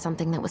excuses for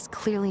something that was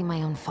clearly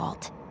my own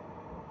fault.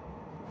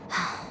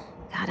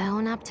 Gotta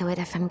own up to it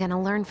if I'm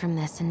gonna learn from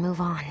this and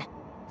move on.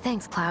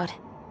 Thanks, Cloud.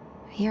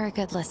 You're a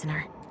good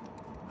listener.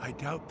 I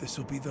doubt this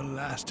will be the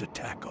last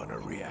attack on a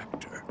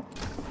reactor.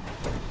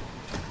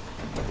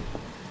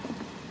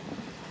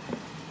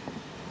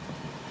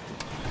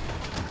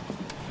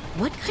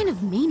 What kind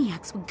of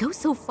maniacs would go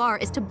so far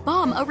as to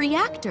bomb a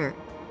reactor?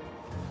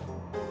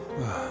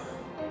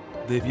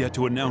 They've yet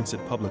to announce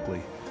it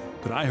publicly,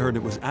 but I heard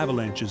it was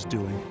Avalanche's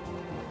doing.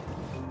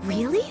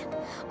 Really?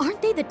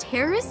 Aren't they the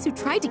terrorists who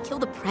tried to kill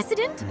the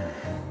president?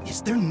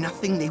 Is there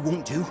nothing they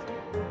won't do?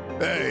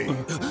 Hey,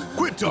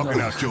 quit talking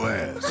out your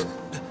ass.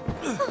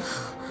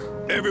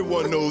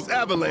 Everyone knows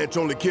Avalanche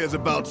only cares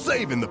about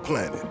saving the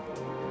planet.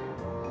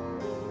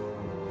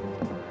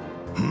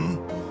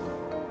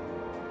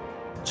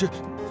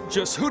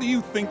 Just who do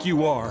you think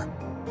you are?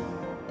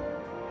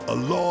 A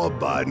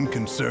law-abiding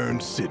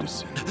concerned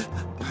citizen.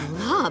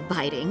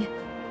 Law-abiding?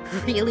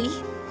 Really?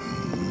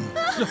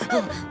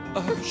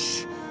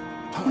 Shh.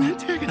 Don't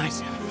antagonize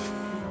him.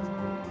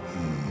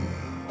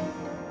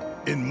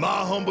 In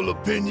my humble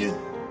opinion,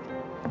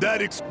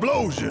 that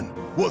explosion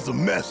was a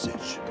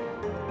message.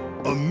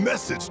 A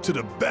message to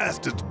the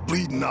bastards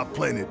bleeding our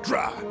planet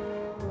dry.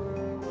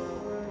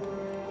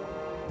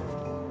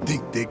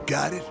 Think they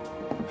got it?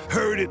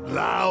 Heard it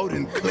loud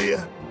and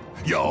clear?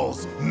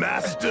 Y'all's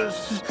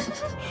masters?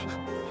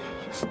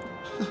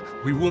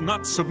 We will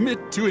not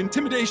submit to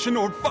intimidation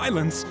or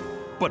violence,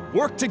 but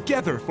work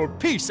together for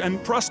peace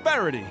and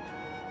prosperity.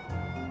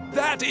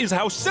 That is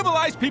how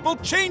civilized people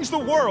change the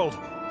world!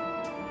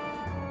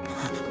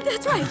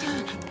 That's right!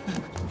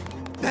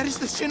 That is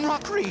the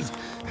Shinra Creed!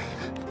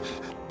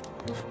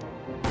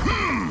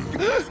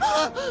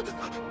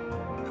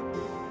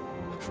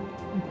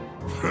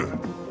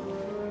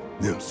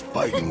 Them's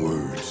fighting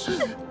words.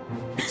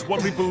 It's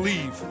what we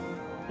believe.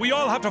 We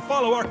all have to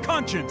follow our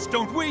conscience,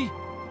 don't we?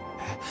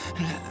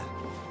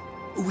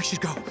 We should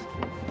go.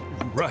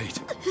 Right.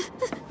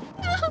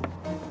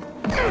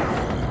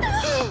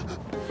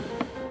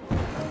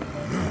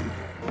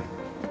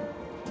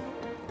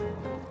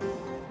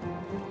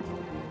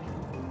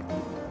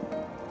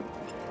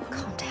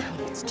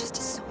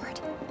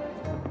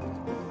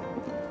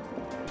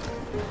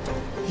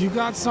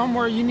 got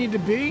somewhere you need to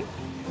be?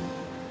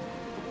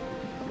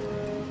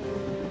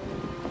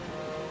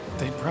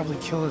 They'd probably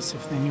kill us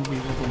if they knew we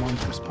were the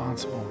ones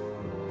responsible.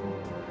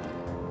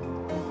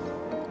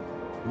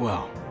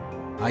 Well,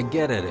 I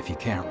get it if you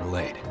can't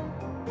relate.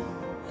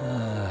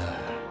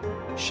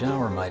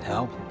 Shower might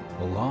help.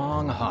 A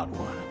long, hot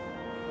one.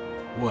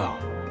 Well,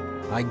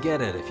 I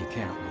get it if you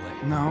can't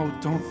relate. No,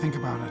 don't think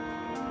about it.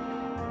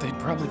 They'd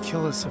probably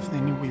kill us if they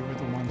knew we were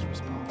the ones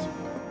responsible.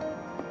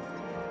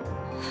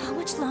 How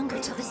much longer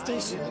till the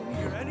station?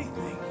 Hear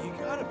anything, you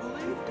gotta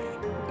believe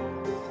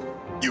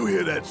me. You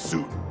hear that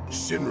suit?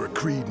 Shinra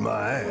Creed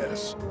my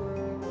ass.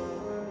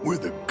 We're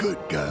the good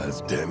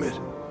guys, damn it.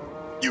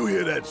 You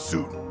hear that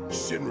suit?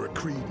 Shinra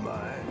Creed my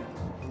ass.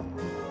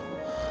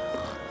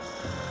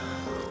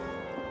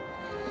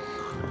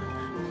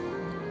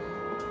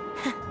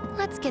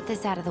 Let's get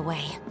this out of the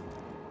way.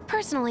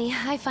 Personally,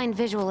 I find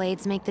visual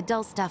aids make the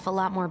dull stuff a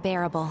lot more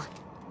bearable.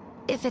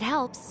 If it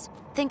helps,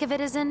 think of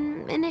it as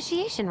an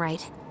initiation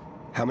rite.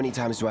 How many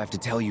times do I have to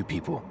tell you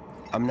people?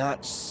 I'm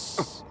not...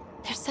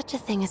 There's such a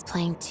thing as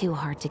playing too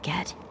hard to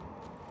get.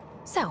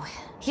 So,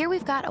 here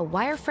we've got a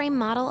wireframe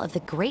model of the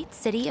great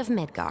city of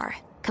Midgar,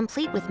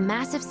 complete with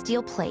massive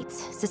steel plates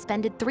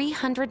suspended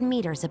 300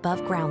 meters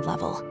above ground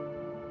level,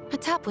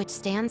 atop which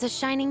stands a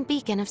shining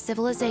beacon of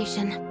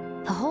civilization.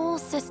 The whole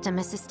system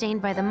is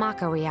sustained by the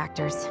Mako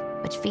reactors,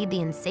 which feed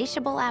the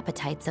insatiable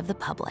appetites of the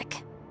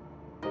public.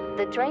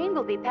 The train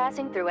will be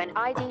passing through an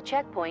ID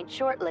checkpoint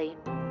shortly.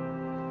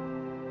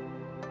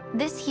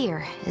 This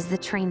here is the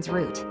train's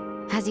route.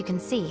 As you can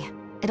see,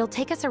 it'll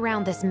take us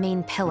around this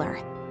main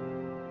pillar.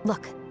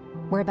 Look,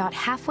 we're about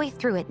halfway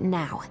through it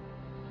now.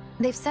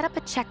 They've set up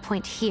a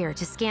checkpoint here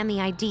to scan the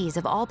IDs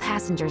of all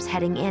passengers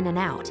heading in and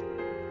out.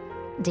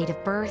 Date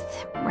of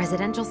birth,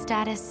 residential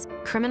status,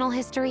 criminal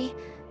history,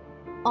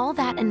 all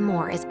that and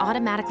more is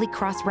automatically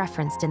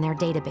cross-referenced in their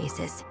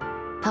databases.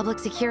 Public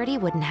security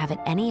wouldn't have it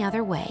any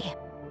other way.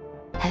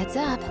 Heads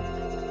up.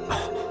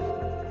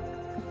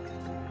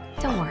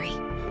 Don't worry,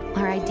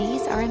 our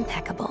IDs are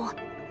impeccable.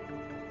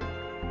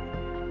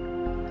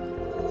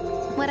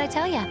 What'd I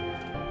tell ya?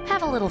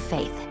 Have a little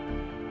faith.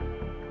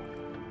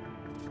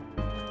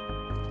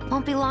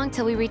 Won't be long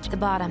till we reach the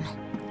bottom.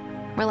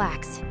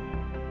 Relax.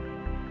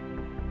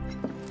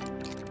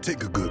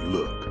 Take a good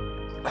look.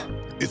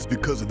 It's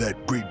because of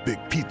that great big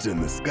pizza in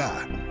the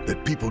sky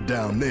that people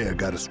down there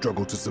gotta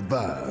struggle to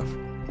survive.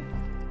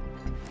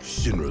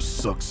 Shinra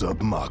sucks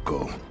up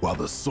Mako while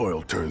the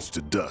soil turns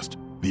to dust,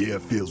 the air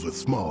fills with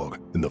smog,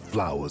 and the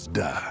flowers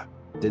die.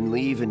 Then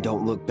leave and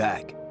don't look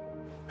back.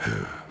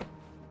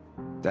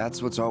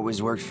 That's what's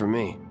always worked for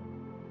me.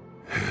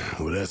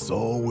 Well, that's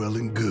all well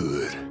and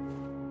good.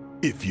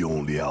 If you're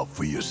only out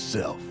for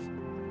yourself.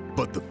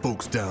 But the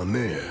folks down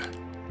there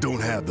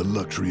don't have the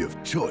luxury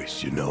of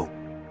choice, you know?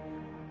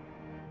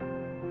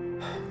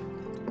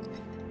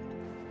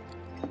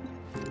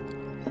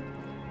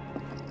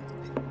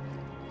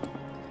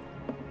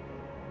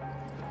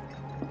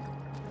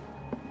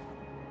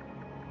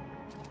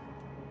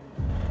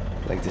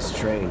 Like this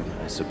train,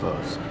 I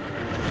suppose.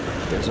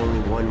 There's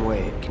only one way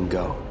it can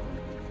go.